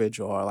garbage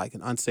or like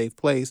an unsafe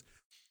place.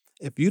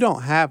 If you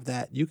don't have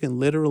that, you can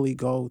literally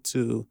go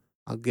to,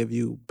 I'll give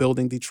you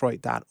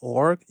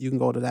buildingdetroit.org. You can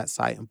go to that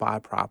site and buy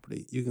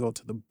property. You can go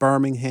to the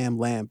Birmingham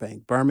Land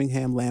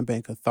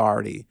Bank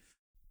Authority.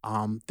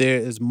 There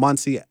is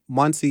Muncie,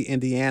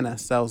 Indiana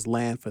sells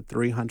land for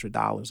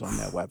 $300 on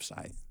their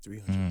website.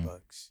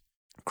 $300.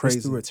 Crazy.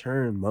 What's the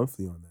return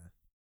monthly on that?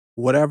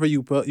 Whatever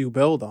you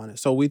build on it.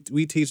 So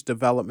we teach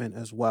development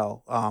as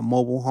well.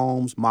 Mobile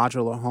homes,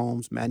 modular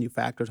homes,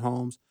 manufactured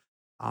homes.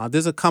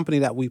 There's a company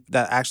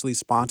that actually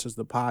sponsors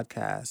the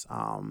podcast,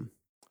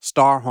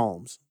 Star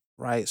Homes,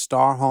 right?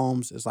 Star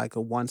Homes is like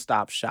a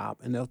one-stop shop,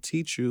 and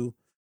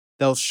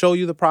they'll show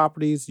you the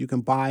properties, you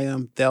can buy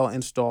them, they'll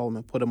install them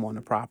and put them on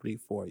the property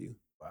for you.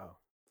 Wow.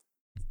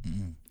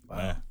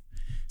 Wow.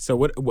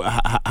 So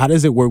how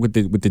does it work with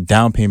the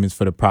down payments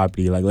for the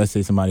property? Like, let's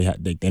say somebody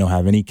they don't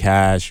have any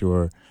cash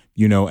or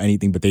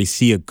anything, but they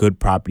see a good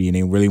property and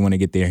they really want to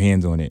get their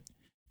hands on it.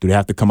 Do they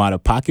have to come out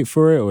of pocket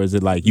for it, or is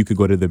it like you could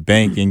go to the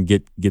bank and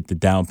get the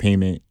down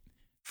payment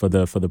for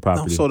the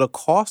property? No, so the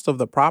cost of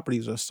the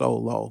properties are so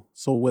low.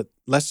 So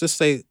let's just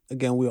say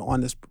again, we're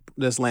on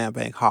this land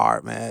bank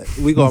hard, man.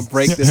 We're gonna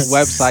break this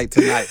website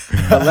tonight.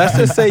 But let's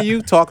just say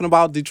you talking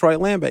about Detroit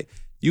Land Bank.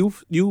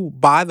 You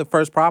buy the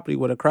first property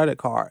with a credit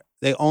card.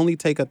 They only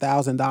take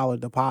 $1,000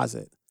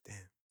 deposit. Damn.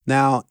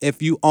 Now,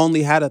 if you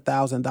only had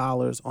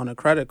 $1,000 on a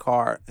credit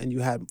card and you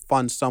had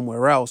funds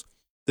somewhere else,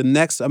 the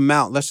next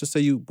amount, let's just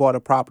say you bought a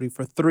property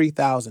for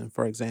 $3,000,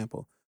 for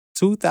example,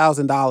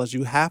 $2,000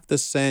 you have to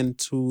send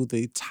to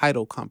the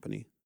title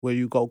company where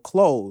you go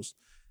close.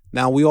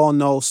 Now, we all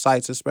know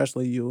sites,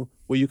 especially you,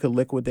 where you can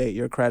liquidate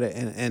your credit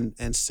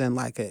and send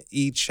like an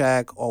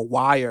e-check or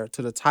wire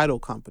to the title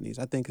companies.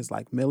 I think it's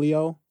like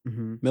Milio.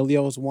 Mm-hmm.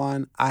 Milio is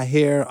one. I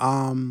hear,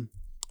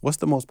 what's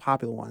the most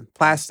popular one?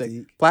 Plastic.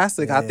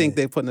 Yeah. I think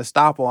they're putting a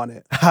stop on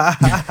it.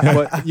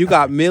 But you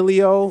got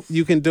Milio,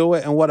 you can do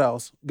it. And what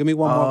else? Give me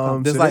one more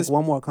company. There's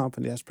one more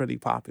company that's pretty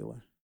popular.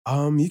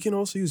 You can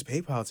also use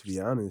PayPal, to be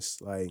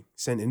honest. Like,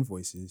 send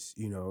invoices,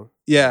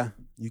 Yeah.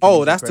 You can use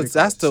your That's credit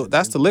card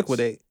to send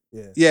liquidate.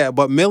 Yeah. Yeah,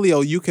 but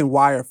Milio, you can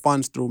wire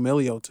funds through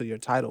Milio to your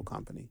title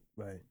company,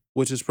 Right.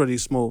 which is pretty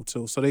smooth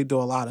too. So they do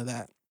a lot of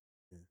that.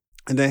 Yeah.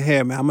 And then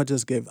here, man, I'm gonna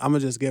just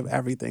give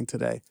everything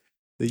today.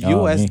 The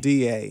Oh,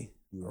 USDA,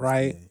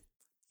 right?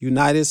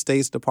 United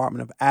States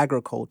Department of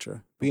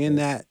Agriculture, being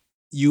that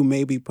you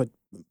may be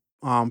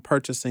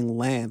purchasing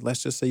land.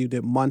 Let's just say you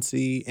did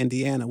Muncie,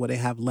 Indiana, where they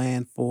have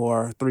land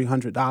for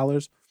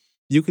 $300.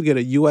 You could get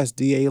a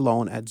USDA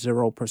loan at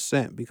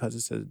 0% because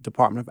it's a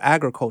Department of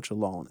Agriculture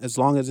loan. As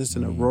long as it's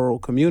in a rural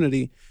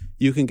community,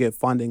 you can get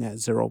funding at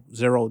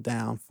zero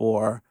down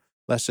for,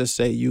 let's just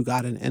say you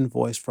got an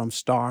invoice from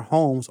Star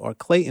Homes or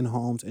Clayton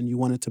Homes and you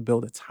wanted to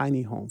build a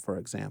tiny home, for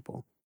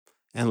example.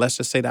 And let's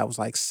just say that was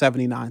like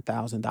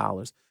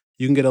 $79,000.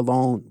 You can get a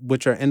loan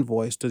with your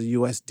invoice to the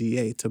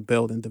USDA to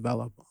build and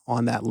develop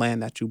on that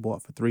land that you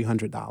bought for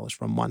 $300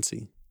 from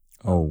Muncie.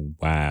 Oh,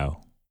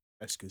 wow.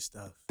 That's good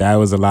stuff. That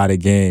was a lot of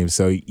games.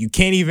 So you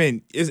can't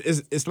even,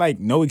 it's like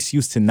no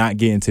excuse to not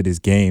get into this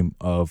game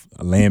of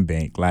a land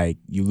bank. Like,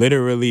 you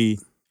literally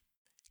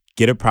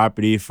get a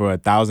property for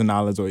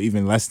 $1,000 or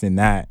even less than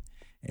that.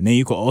 And then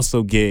you could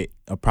also get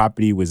a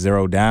property with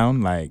zero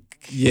down.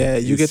 Like, yeah,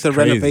 you get the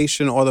crazy.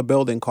 renovation or the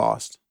building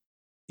cost.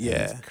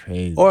 Yeah. That's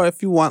crazy. Or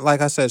if you want,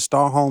 like I said,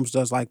 Star Homes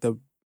does like the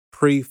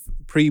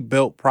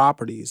pre-built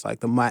properties,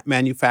 like the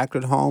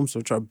manufactured homes,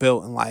 which are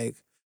built in like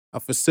a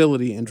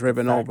facility and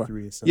driven over.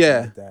 Yeah,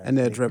 like that. and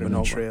they're Like, driven in a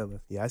over.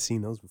 trailer. Yeah, I've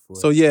seen those before.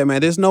 So yeah,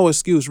 man, there's no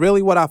excuse.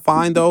 Really what I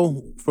find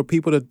though, for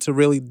people to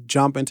really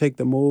jump and take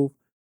the move,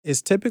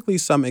 is typically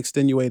some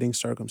extenuating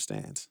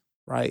circumstance,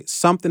 right?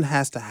 Something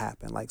has to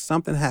happen. Like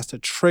something has to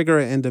trigger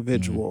an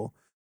individual,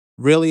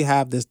 really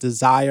have this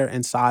desire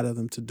inside of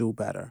them to do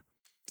better.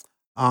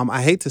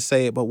 I hate to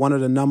say it, but one of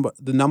the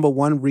number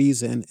one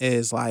reason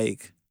is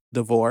like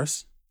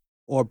divorce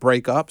or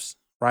breakups,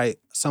 right?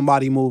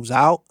 Somebody moves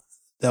out,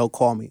 they'll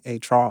call me, hey,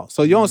 Charles.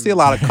 So you don't see a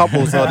lot of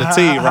couples on the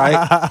team,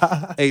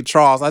 right? Hey,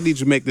 Charles, I need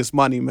you to make this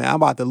money, man. I'm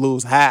about to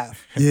lose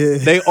half. Yeah.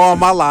 They on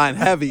my line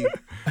heavy.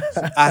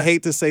 I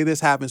hate to say this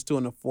happens too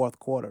in the fourth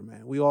quarter,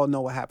 man. We all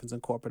know what happens in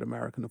corporate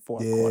America in the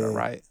fourth quarter,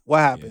 right? What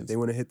happens? They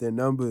want to hit their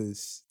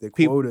numbers, their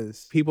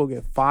quotas. People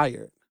get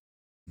fired,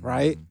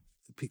 right?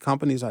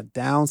 Companies are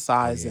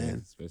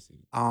downsizing,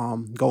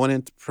 going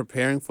into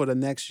preparing for the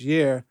next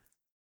year.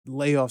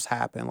 layoffs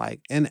happen,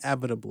 like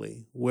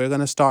inevitably, we're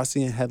gonna start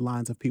seeing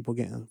headlines of people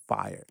getting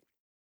fired.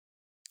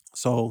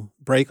 So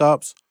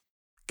breakups,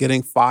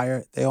 getting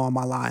fired, they on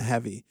my line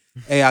heavy.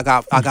 Hey, I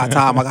got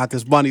time, I got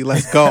this money,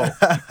 let's go.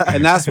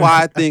 And that's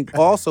why I think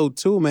also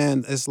too,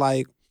 man, it's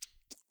like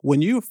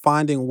when you're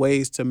finding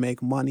ways to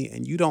make money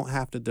and you don't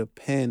have to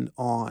depend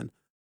on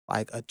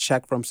like a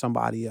check from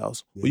somebody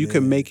else, where you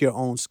can make your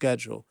own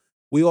schedule.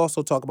 We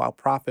also talk about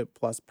profit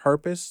plus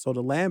purpose. So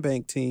the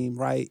Landbank team,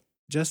 right?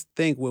 Just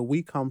think where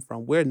we come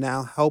from. We're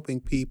now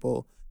helping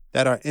people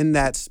that are in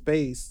that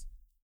space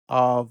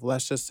of,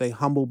 let's just say,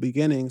 humble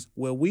beginnings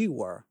where we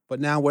were. But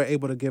now we're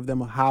able to give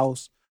them a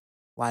house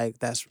like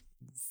that's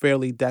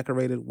fairly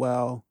decorated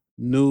well,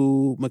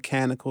 new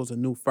mechanicals, a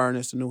new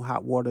furnace, a new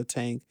hot water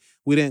tank.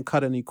 We didn't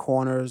cut any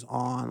corners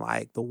on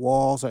like the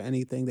walls or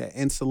anything. They're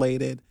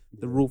insulated.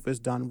 The roof is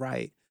done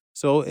right.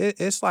 So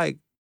it's like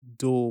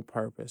dual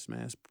purpose,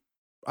 man.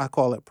 I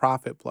call it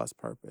profit plus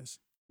purpose.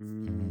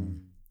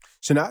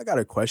 So now I got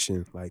a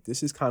question. Like,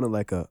 this is kind of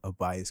like a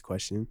biased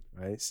question,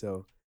 right?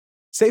 So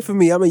say for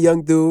me, I'm a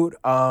young dude.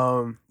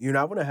 I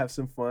want to have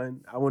some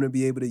fun. I want to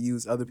be able to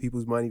use other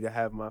people's money to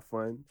have my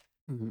fun.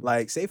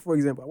 Like, say for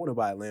example, I want to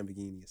buy a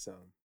Lamborghini or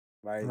something,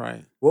 right?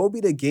 Right. What would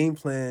be the game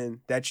plan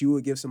that you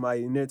would give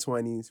somebody in their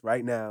 20s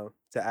right now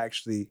to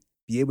actually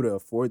be able to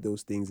afford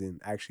those things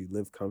and actually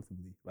live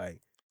comfortably? Like,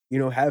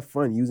 have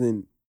fun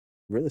using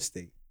real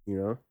estate,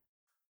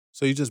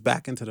 So you just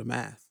back into the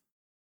math.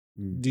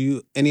 Do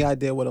you any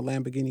idea what a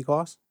Lamborghini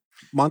costs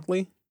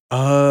monthly?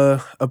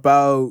 About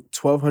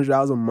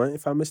 $1,200 a month,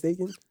 if I'm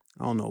mistaken.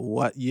 I don't know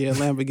what year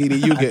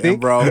Lamborghini you getting,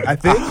 bro. I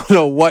think. I don't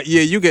know what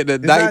year you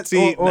getting. The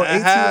 19 or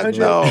 1800?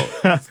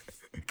 No.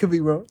 Could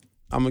be wrong.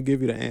 I'm gonna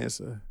give you the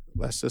answer.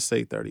 Let's just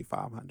say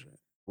 3,500.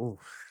 Ooh.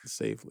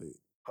 Safely.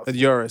 A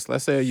Urus.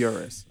 Let's say a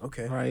Urus.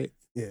 Okay. Right?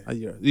 Yeah. A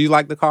Urus. Do you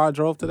like the car I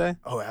drove today?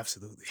 Oh,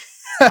 absolutely.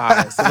 All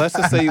right. So let's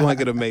just say you want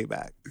to get a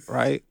Maybach,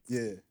 right?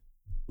 Yeah.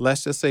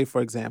 Let's just say,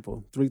 for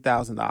example,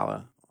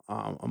 $3,000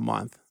 a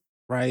month,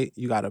 right?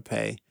 You got to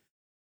pay.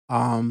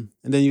 And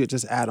then you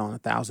just add on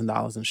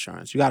 $1,000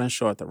 insurance. You got to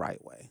insure it the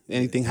right way.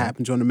 Anything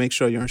happens, you want to make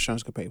sure your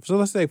insurance can pay for. So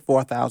let's say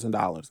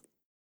 $4,000.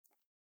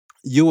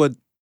 You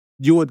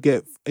would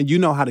get, and you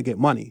know how to get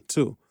money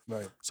too.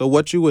 Right. So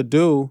what you would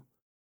do,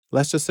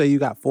 let's just say you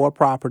got 4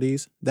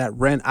 properties that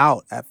rent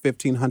out at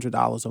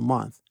 $1,500 a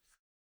month.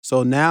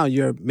 So now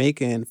you're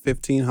making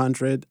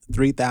 $1,500,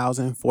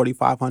 $3,000, $4,500,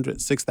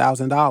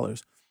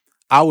 $6,000.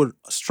 I would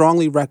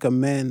strongly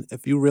recommend,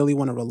 if you really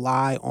want to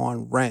rely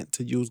on rent,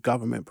 to use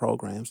government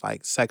programs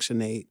like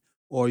Section 8,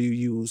 or you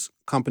use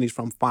companies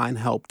from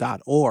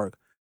findhelp.org.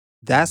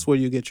 That's where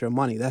you get your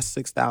money. That's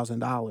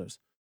 $6,000.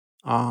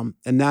 And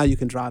now you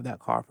can drive that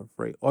car for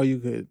free, or you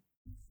could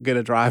get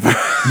a driver.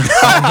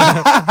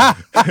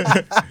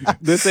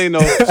 This ain't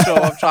no show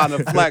I'm trying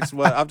to flex,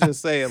 but I'm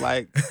just saying,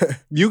 like,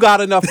 you got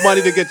enough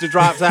money to get your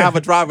drive to have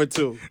a driver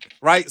too,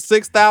 right?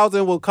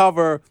 $6,000 will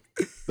cover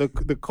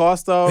the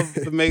cost of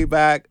the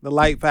Maybach, the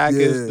light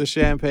package, the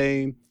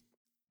champagne,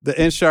 the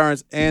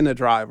insurance, and the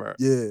driver.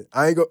 Yeah,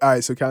 I ain't go. All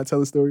right, so can I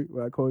tell a story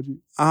when I called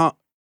you?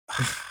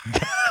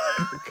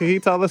 Can he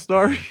tell a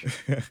story?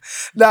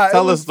 Nah,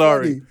 tell a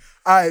story. Funny.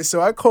 All right,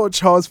 so I called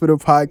Charles for the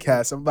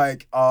podcast. I'm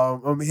like,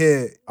 I'm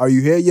here. Are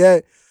you here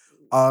yet?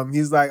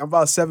 He's like, I'm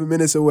about 7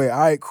 minutes away. All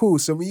right, cool.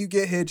 So when you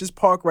get here, just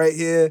park right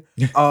here.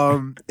 In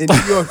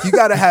New York, you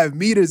gotta have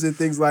meters and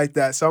things like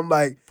that. So I'm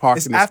like,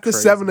 it's after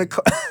 7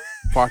 o'clock.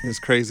 Parking is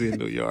crazy in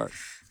New York.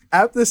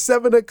 After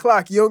 7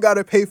 o'clock, you don't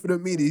gotta pay for the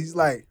meter. He's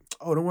like,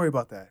 oh, don't worry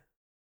about that.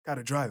 Got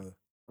a driver.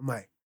 I'm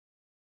like,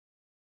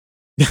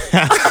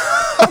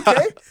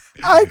 okay.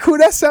 All right, cool.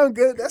 That sound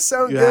good.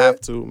 You have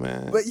to,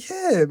 man. But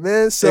yeah,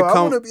 man. So I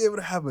want to be able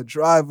to have a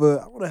driver.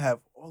 I want to have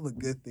all the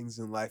good things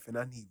in life, and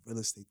I need real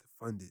estate to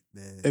fund it,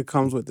 man. It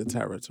comes with the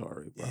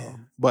territory, bro. Yeah.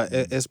 But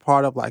it's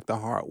part of like the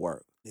hard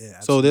work. Yeah.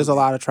 Absolutely. So there's a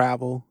lot of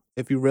travel.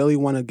 If you really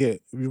want to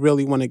get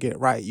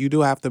right, you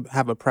do have to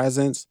have a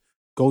presence.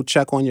 Go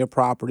check on your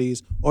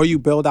properties, or you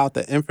build out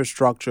the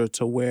infrastructure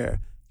to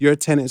where your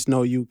tenants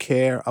know you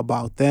care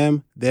about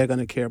them. They're going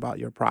to care about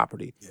your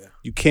property. Yeah.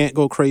 You can't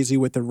go crazy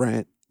with the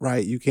rent,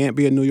 right? You can't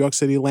be a New York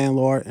City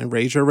landlord and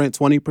raise your rent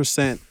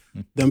 20%.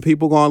 Them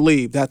people going to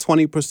leave. That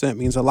 20%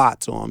 means a lot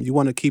to them. You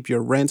want to keep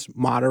your rents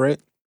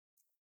moderate.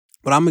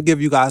 But I'm going to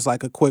give you guys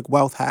like a quick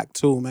wealth hack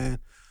too, man.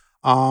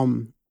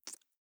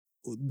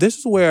 This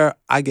is where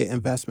I get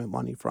investment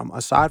money from,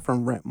 aside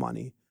from rent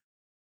money.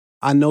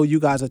 I know you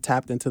guys are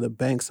tapped into the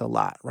banks a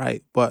lot,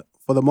 right? But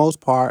for the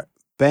most part,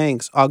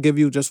 banks, I'll give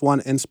you just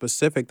one in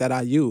specific that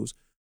I use.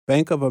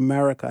 Bank of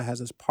America has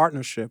this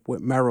partnership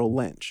with Merrill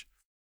Lynch,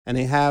 and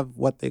they have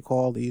what they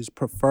call these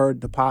preferred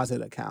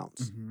deposit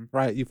accounts,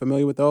 right? You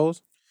familiar with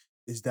those?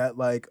 Is that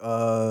like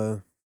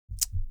the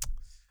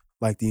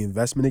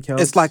investment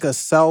account? It's like a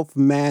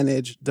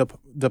self-managed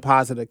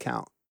deposit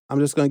account. I'm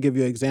just going to give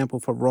you an example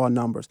for raw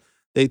numbers.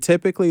 They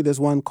typically, there's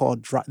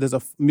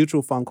a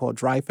mutual fund called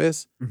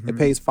Dreyfus. It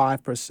pays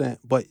 5%,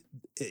 but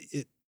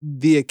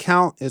the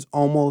account is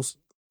almost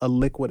a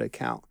liquid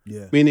account.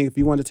 Yeah. Meaning if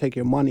you want to take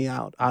your money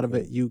out of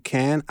it, you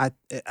can.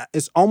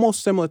 It's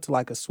almost similar to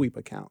like a sweep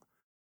account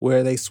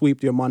where they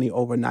sweep your money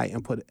overnight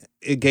and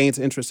it gains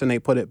interest and they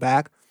put it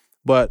back.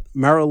 But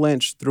Merrill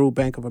Lynch through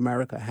Bank of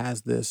America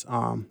has this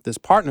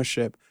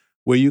partnership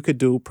where you could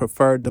do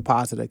preferred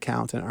deposit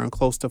accounts and earn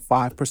close to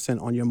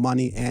 5% on your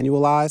money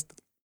annualized.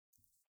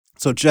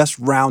 So just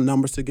round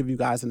numbers to give you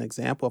guys an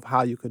example of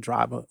how you could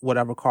drive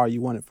whatever car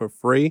you wanted for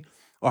free,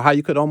 or how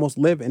you could almost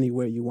live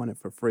anywhere you wanted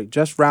for free.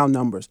 Just round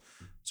numbers.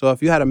 So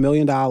if you had $1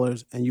 million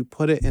and you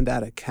put it in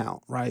that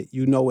account, right,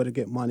 you know where to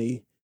get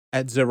money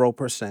at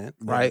 0%,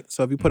 right?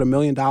 So if you put $1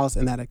 million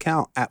in that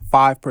account at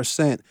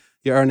 5%,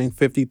 you're earning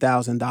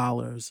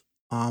 $50,000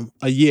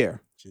 a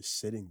year. Just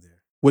sitting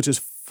there. Which is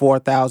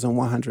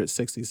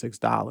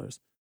 $4,166.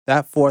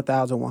 That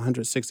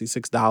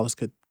 $4,166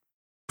 could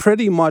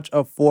pretty much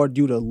afford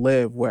you to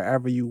live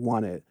wherever you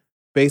wanted,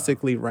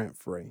 basically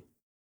rent-free.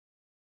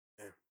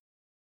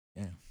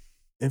 Yeah.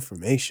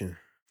 Information.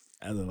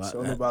 That's a lot. It's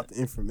all about the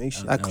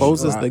information. That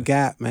closes the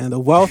gap, man. The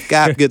wealth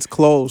gap gets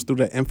closed through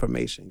the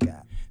information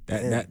gap.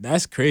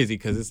 That's crazy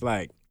because it's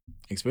like,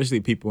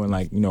 especially people in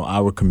like,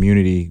 our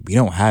community, we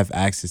don't have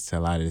access to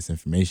a lot of this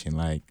information.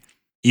 Like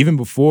even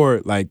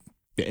before like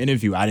the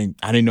interview, I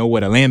didn't know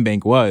what a land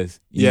bank was.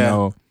 You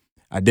know,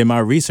 I did my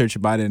research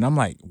about it and I'm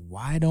like,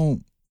 why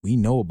don't we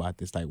know about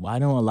this? Like, why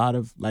don't a lot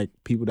of like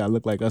people that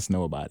look like us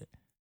know about it?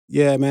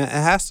 Yeah, man. It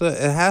has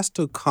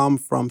to come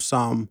from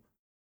some,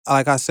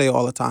 like I say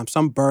all the time,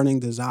 some burning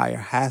desire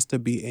has to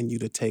be in you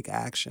to take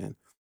action.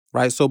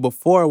 Right. So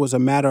before it was a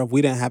matter of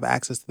we didn't have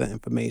access to the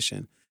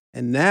information.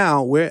 And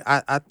now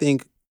I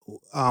think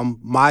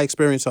my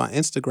experience on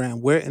Instagram,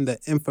 we're in the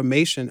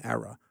information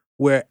era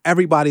where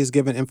everybody's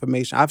giving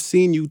information. I've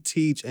seen you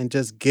teach and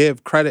just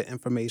give credit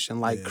information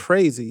like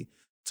crazy,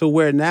 to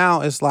where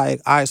now it's like,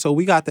 all right, so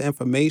we got the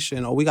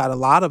information, or we got a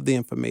lot of the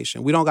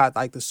information. We don't got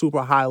like the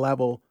super high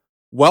level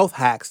wealth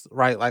hacks,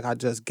 right, like I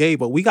just gave,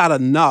 but we got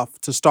enough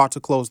to start to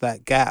close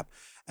that gap.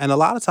 And a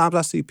lot of times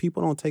I see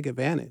people don't take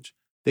advantage.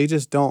 They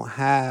just don't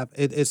have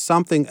it. It's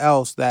something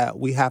else that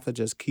we have to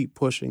just keep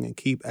pushing and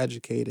keep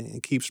educating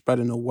and keep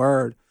spreading the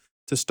word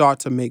to start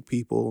to make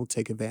people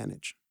take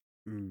advantage.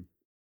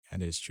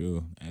 That is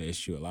true. That is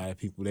true. A lot of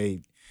people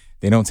they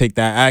don't take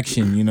that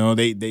action.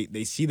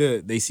 They see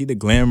the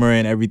glamour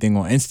and everything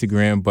on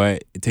Instagram,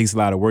 but it takes a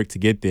lot of work to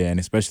get there, and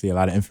especially a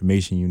lot of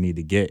information you need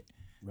to get.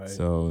 Right.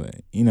 So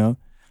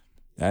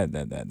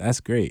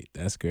that's great.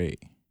 That's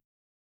great.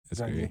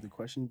 That's great. Get the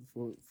question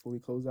before we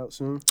close out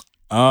soon.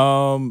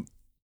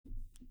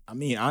 I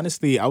mean,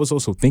 honestly, I was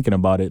also thinking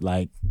about it,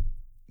 like,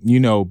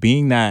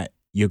 being that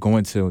you're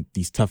going to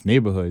these tough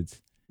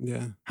neighborhoods.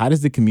 Yeah. How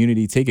does the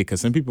community take it? Because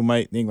some people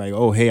might think like,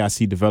 oh, hey, I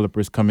see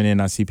developers coming in.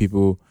 I see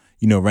people,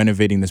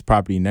 renovating this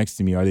property next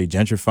to me. Are they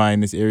gentrifying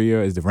this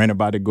area? Is the rent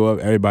about to go up?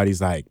 Everybody's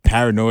like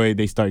paranoid.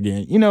 They start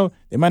getting,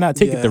 they might not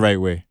take it the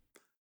right way.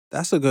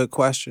 That's a good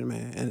question,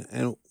 man.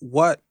 And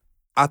what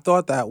I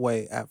thought that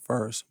way at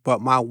first,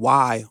 but my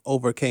why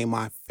overcame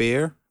my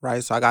fear,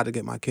 right? So I got to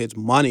get my kids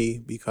money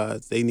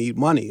because they need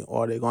money,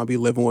 or they're going to be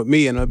living with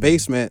me in a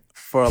basement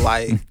for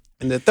like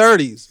in the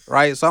 30s,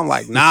 right? So I'm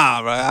like,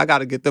 nah, right? I got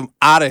to get them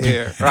out of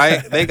here,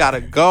 right? They got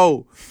to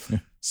go.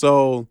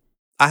 So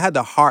I had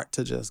the heart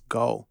to just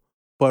go.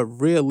 But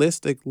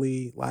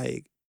realistically,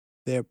 like,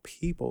 they're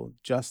people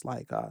just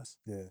like us.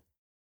 Yeah.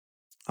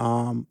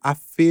 I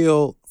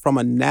feel from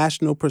a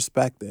national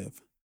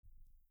perspective,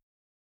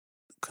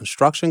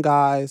 construction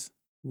guys,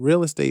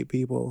 real estate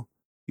people,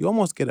 you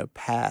almost get a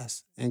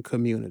pass in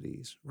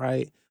communities,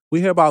 right?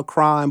 We hear about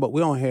crime, but we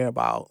don't hear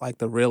about like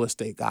the real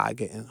estate guy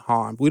getting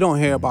harmed. We don't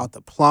hear about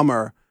the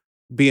plumber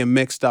being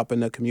mixed up in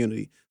the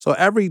community. So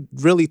every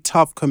really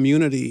tough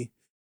community,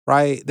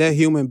 right, they're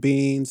human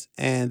beings,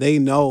 and they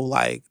know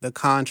like the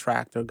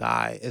contractor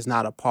guy is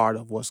not a part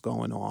of what's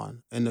going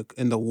on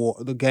in the war,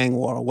 the gang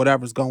war, or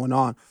whatever's going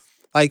on.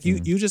 Like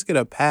you just get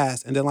a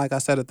pass. And then, like I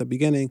said at the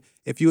beginning,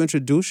 if you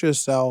introduce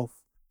yourself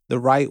the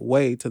right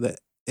way to the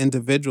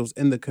individuals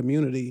in the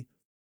community,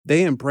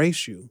 they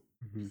embrace you.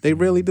 They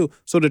really do.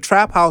 So the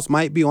trap house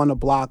might be on a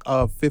block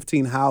of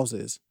 15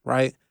 houses,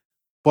 right?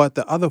 But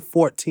the other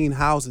 14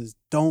 houses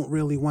don't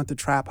really want the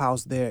trap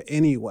house there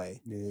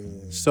anyway.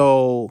 Yeah.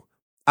 So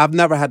I've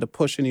never had to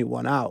push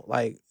anyone out.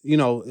 Like,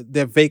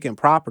 they're vacant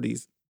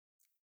properties.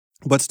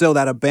 But still,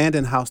 that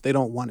abandoned house, they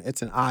don't want it.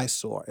 It's an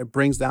eyesore. It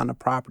brings down the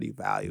property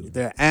value.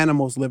 There are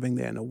animals living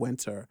there in the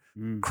winter.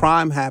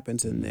 Crime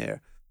happens in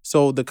there.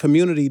 So the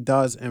community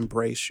does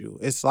embrace you.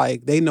 It's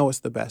like they know it's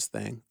the best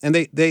thing. And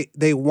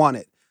they want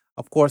it.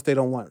 Of course, they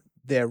don't want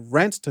their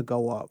rents to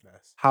go up.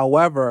 Yes.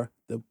 However,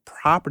 the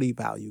property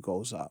value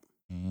goes up,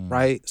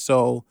 right?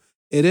 So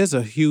it is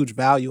a huge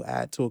value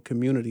add to a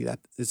community that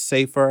is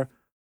safer.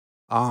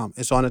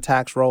 It's on a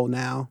tax roll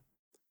now.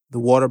 The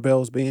water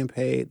bill is being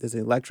paid. There's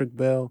an electric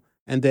bill.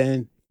 And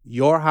then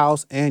your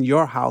house,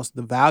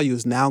 the value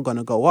is now going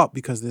to go up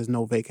because there's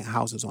no vacant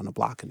houses on the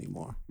block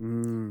anymore.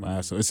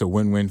 Wow, so it's a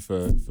win-win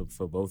for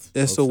both.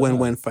 It's a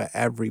win-win for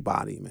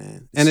everybody,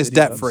 man. And it's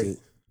debt-free.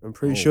 I'm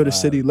pretty sure the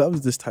city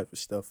loves this type of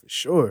stuff for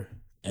sure.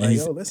 And Like,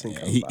 he's, yo, listen,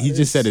 come he buy he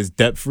just said this. it's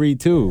debt free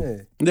too.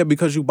 Yeah. Yeah,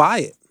 because you buy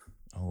it.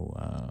 Oh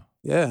wow.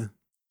 Yeah.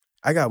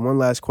 I got one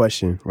last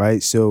question,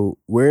 right? So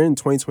we're in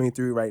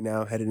 2023 right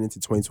now, headed into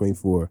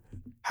 2024.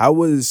 How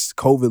was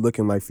COVID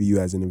looking like for you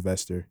as an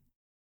investor?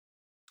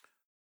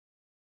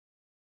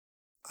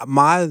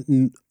 My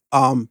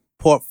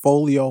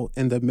portfolio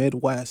in the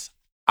Midwest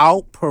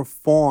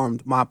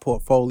outperformed my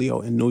portfolio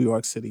in New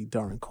York City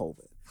during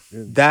COVID.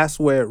 Really? That's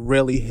where it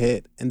really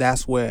hit, and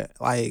that's where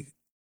like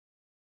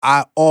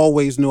I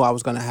always knew I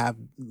was going to have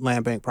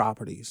land bank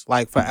properties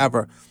like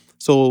forever.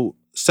 So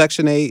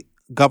Section 8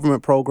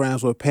 government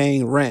programs were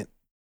paying rent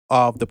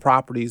of the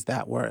properties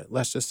that were,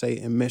 let's just say,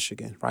 in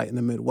Michigan, right, in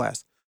the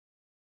Midwest.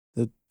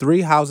 The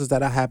 3 houses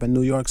that I have in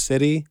New York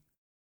City,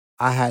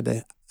 I had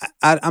to,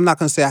 I'm not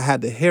going to say I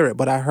had to hear it,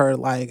 but I heard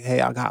like,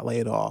 hey, I got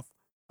laid off.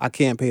 I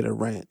can't pay the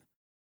rent.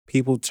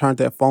 People turned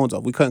their phones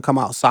off. We couldn't come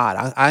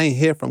outside. I didn't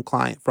hear from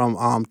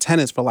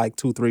tenants for like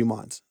 2-3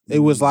 months. It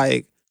was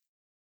like,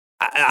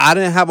 I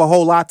didn't have a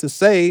whole lot to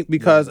say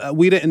because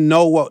we didn't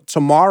know what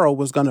tomorrow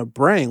was going to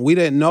bring. We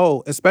didn't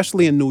know,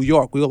 especially in New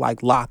York, we were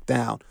like locked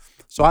down.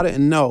 So I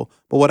didn't know.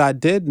 But what I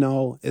did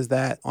know is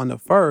that on the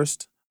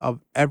 1st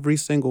of every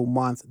single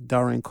month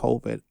during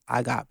COVID,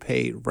 I got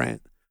paid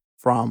rent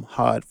from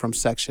HUD, from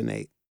Section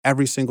 8,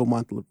 every single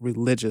month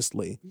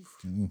religiously.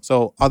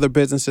 So other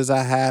businesses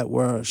I had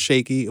were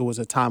shaky. It was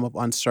a time of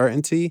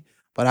uncertainty,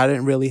 but I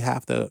didn't really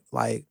have to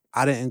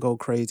I didn't go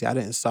crazy. I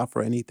didn't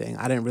suffer anything.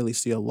 I didn't really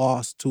see a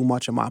loss too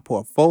much in my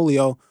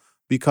portfolio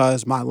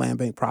because my land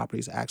bank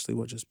properties actually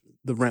were just,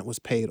 the rent was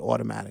paid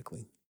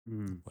automatically.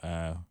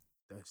 Wow.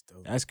 That's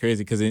dope. That's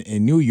crazy because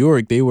in New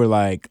York they were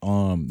like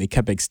they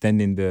kept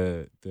extending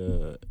the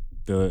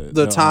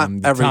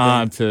time, everything.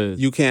 time to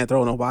You can't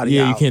throw nobody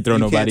out. you can't throw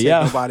nobody take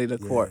out. nobody to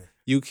court. Yeah.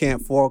 You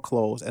can't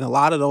foreclose. And a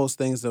lot of those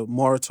things, the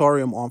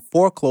moratorium on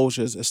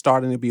foreclosures is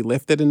starting to be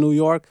lifted in New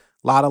York.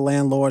 A lot of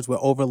landlords with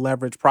over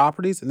leveraged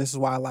properties, and this is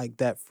why I like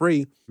debt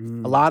free.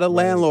 A lot of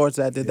landlords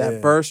that did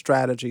that burst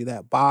strategy,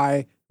 that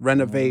buy,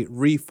 renovate,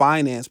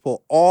 refinance,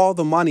 pull all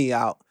the money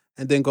out,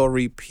 and then go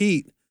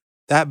repeat.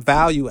 That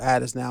value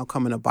add is now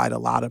coming to bite a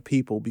lot of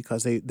people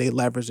because they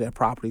leverage their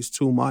properties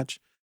too much,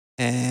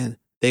 and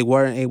they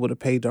weren't able to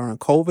pay during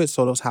COVID.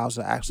 So those houses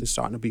are actually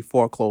starting to be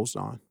foreclosed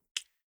on.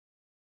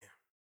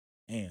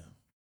 Damn.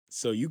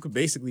 So you could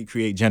basically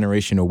create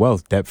generational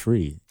wealth debt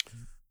free.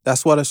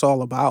 That's what it's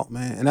all about,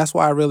 man. And that's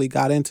why I really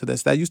got into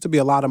this. That used to be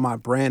a lot of my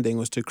branding,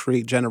 was to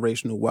create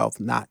generational wealth,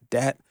 not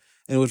debt.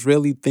 And it was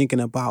really thinking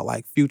about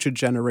like future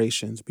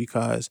generations,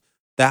 because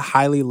that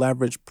highly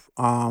leveraged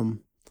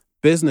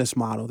business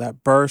model,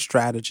 that burst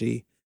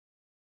strategy,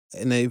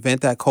 in the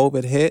event that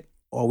COVID hit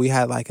or we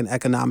had like an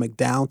economic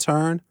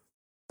downturn,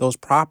 those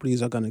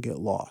properties are going to get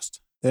lost.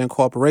 They're in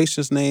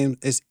corporations' name.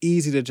 It's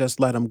easy to just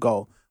let them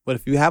go. But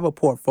if you have a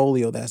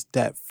portfolio that's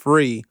debt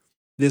free,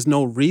 there's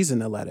no reason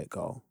to let it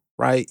go,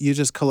 right? You're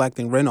just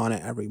collecting rent on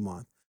it every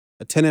month.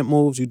 A tenant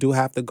moves, you do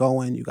have to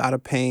go in, you got to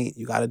paint,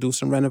 you got to do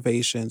some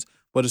renovations.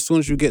 But as soon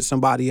as you get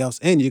somebody else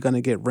in, you're going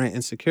to get rent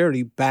and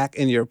security back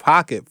in your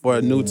pocket for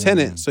a new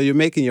tenant. So you're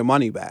making your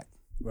money back.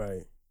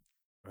 Right.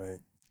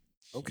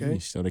 Okay.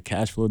 Sheesh, so the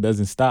cash flow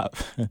doesn't stop.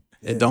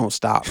 It don't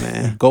stop,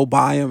 man. Go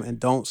buy them and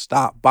don't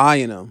stop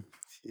buying them.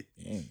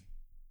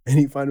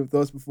 Any final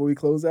thoughts before we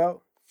close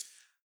out?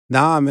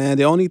 Nah, man.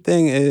 The only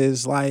thing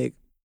is, like,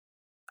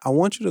 I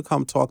want you to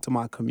come talk to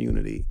my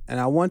community, and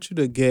I want you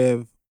to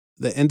give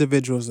the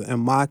individuals in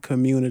my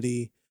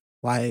community,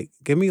 like,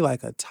 give me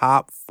like a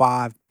top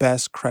 5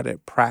 best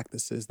credit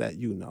practices that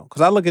you know.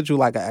 Because I look at you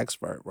like an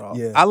expert, bro.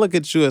 Yeah. I look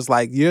at you as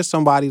like, you're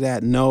somebody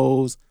that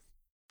knows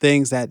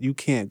things that you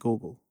can't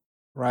Google,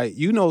 right?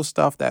 You know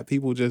stuff that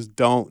people just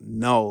don't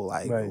know,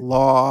 like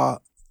law,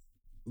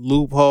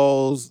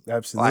 loopholes,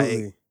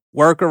 Absolutely. like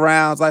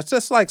workarounds, like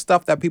just like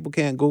stuff that people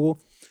can't Google.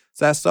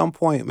 So at some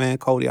point, man,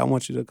 Cody, I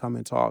want you to come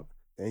and talk.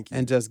 Thank you.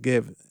 And just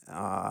give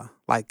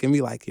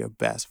me like your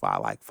best 5,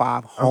 like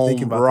 5 home I'm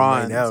thinking about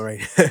runs. them right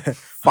now, right?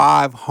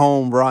 5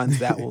 home runs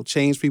that will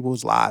change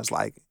people's lives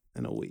like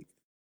in a week.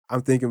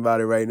 I'm thinking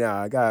about it right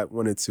now. I got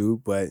 1 or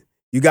 2, but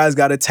you guys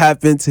got to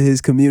tap into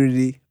his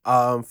community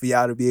for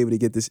y'all to be able to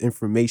get this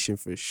information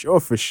for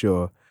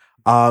sure.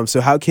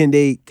 So how can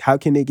they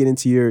get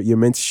into your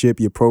mentorship,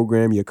 your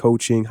program, your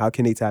coaching? How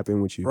can they tap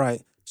in with you?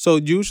 Right. So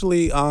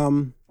usually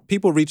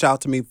people reach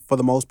out to me for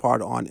the most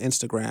part on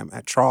Instagram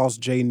at Charles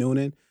J.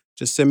 Noonan.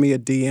 Just send me a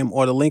DM,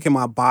 or the link in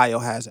my bio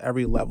has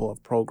every level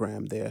of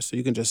program there. So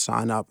you can just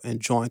sign up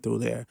and join through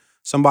there.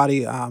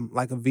 Somebody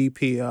like a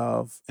VP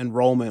of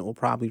enrollment will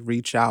probably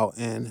reach out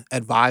and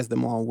advise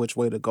them on which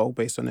way to go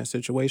based on their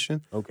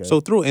situation. Okay.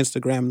 So through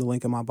Instagram, the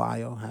link in my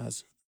bio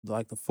has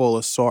like the full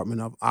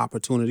assortment of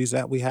opportunities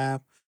that we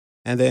have.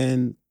 And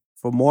then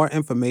for more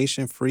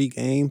information, free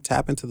game,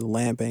 tap into the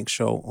Landbank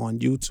show on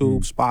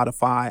YouTube,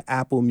 Spotify,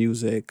 Apple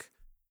Music,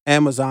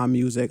 Amazon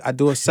Music. I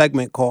do a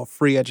segment called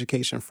Free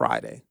Education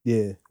Friday.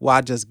 Yeah. Where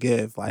I just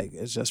give, like,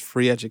 it's just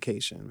free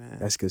education, man.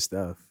 That's good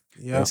stuff.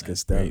 Yeah. That's good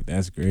stuff. Great.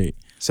 That's great.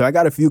 So I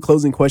got a few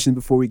closing questions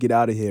before we get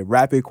out of here.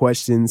 Rapid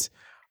questions.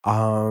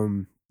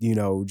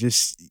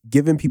 just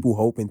giving people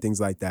hope and things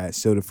like that.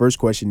 So the first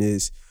question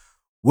is,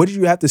 what did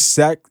you have to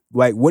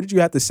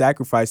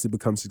sacrifice to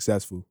become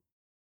successful?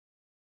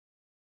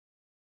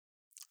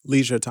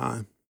 Leisure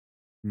time.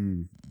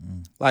 Mm.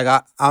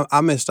 Like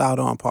I missed out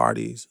on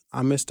parties.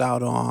 I missed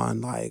out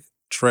on like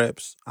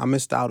trips. I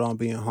missed out on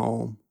being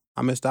home.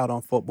 I missed out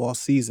on football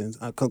seasons,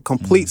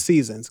 complete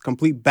seasons,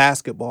 complete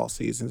basketball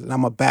seasons. And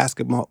I'm a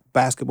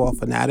basketball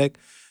fanatic.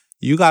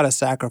 You got to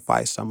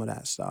sacrifice some of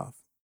that stuff.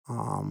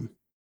 You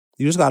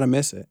just got to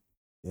miss it.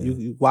 Yeah.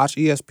 You watch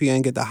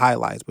ESPN, get the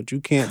highlights, but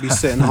you can't be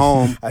sitting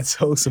home I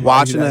told somebody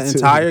watching that the too.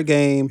 entire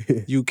game.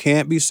 You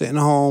can't be sitting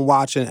home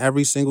watching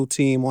every single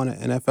team on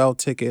an NFL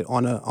ticket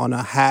on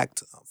a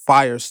hacked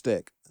Fire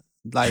Stick.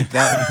 Like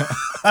that,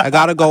 I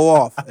gotta go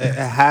off. It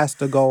has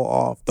to go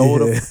off. Throw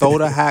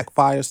the hack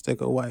Fire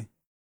Stick away.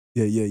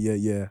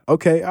 Yeah.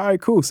 Okay, all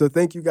right, cool. So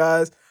thank you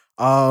guys.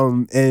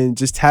 And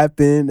just tap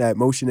in at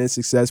Motion and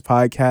Success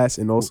Podcast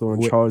and also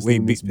on Charles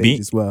Noonan's page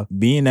as well.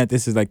 Being that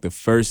this is like the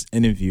first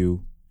interview,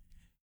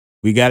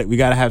 we got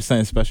to have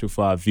something special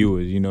for our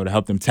viewers, to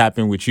help them tap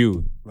in with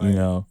you.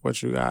 Right.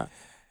 What you got?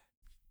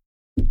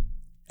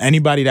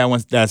 Anybody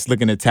that's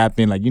looking to tap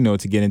in, like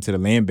to get into the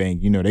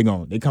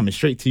Landbank, they coming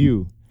straight to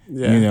you.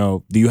 Yeah.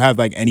 Do you have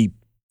like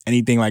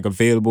anything like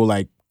available,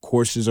 like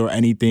courses or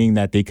anything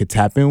that they could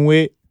tap in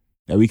with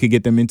that we could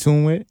get them in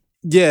tune with?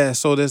 Yeah.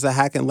 So there's a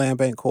Hacking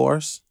Landbank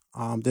course.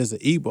 There's an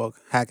ebook,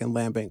 Hacking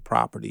Landbank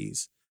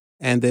Properties,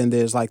 and then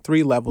there's like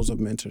 3 levels of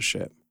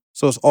mentorship.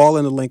 So it's all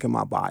in the link in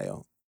my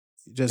bio.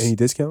 Any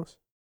discounts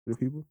for the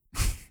people?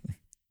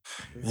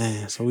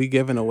 Man, so we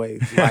giving away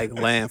like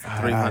land for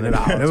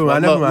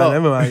 $300.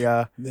 Never mind,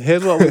 y'all.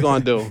 Here's what we're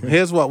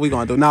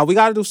gonna do. Now we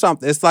gotta do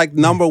something. It's like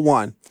number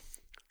 1.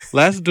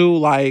 Let's do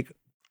like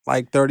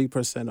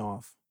 30%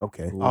 off.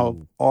 Okay.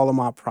 Of all of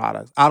my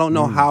products. I don't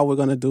know how we're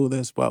gonna do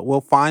this, but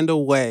we'll find a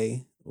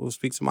way. We'll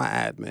speak to my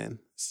admin,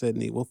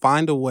 Sydney. We'll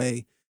find a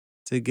way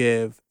to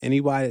give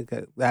anybody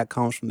that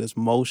comes from this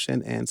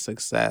Motion and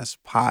Success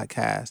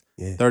podcast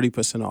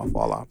 30% off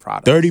all our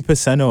products.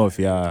 30% off,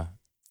 y'all.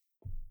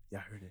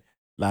 Y'all heard it.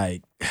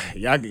 Like,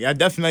 y'all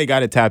definitely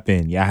got to tap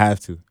in. Y'all have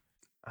to.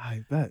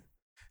 I bet.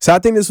 So I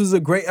think this was a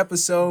great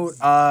episode.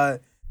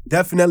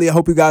 Definitely, I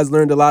hope you guys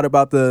learned a lot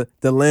about the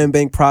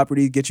Landbank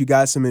property. Get you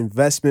guys some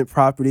investment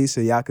property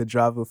so y'all could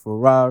drive a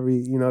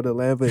Ferrari, the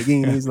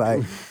Lamborghinis,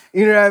 like,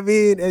 you know what I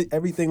mean?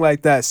 Everything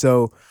like that.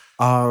 So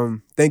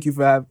thank you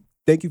for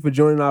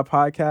joining our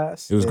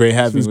podcast. It was great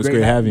having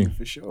you.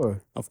 For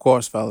sure. Of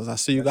course, fellas. I'll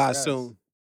see you guys soon.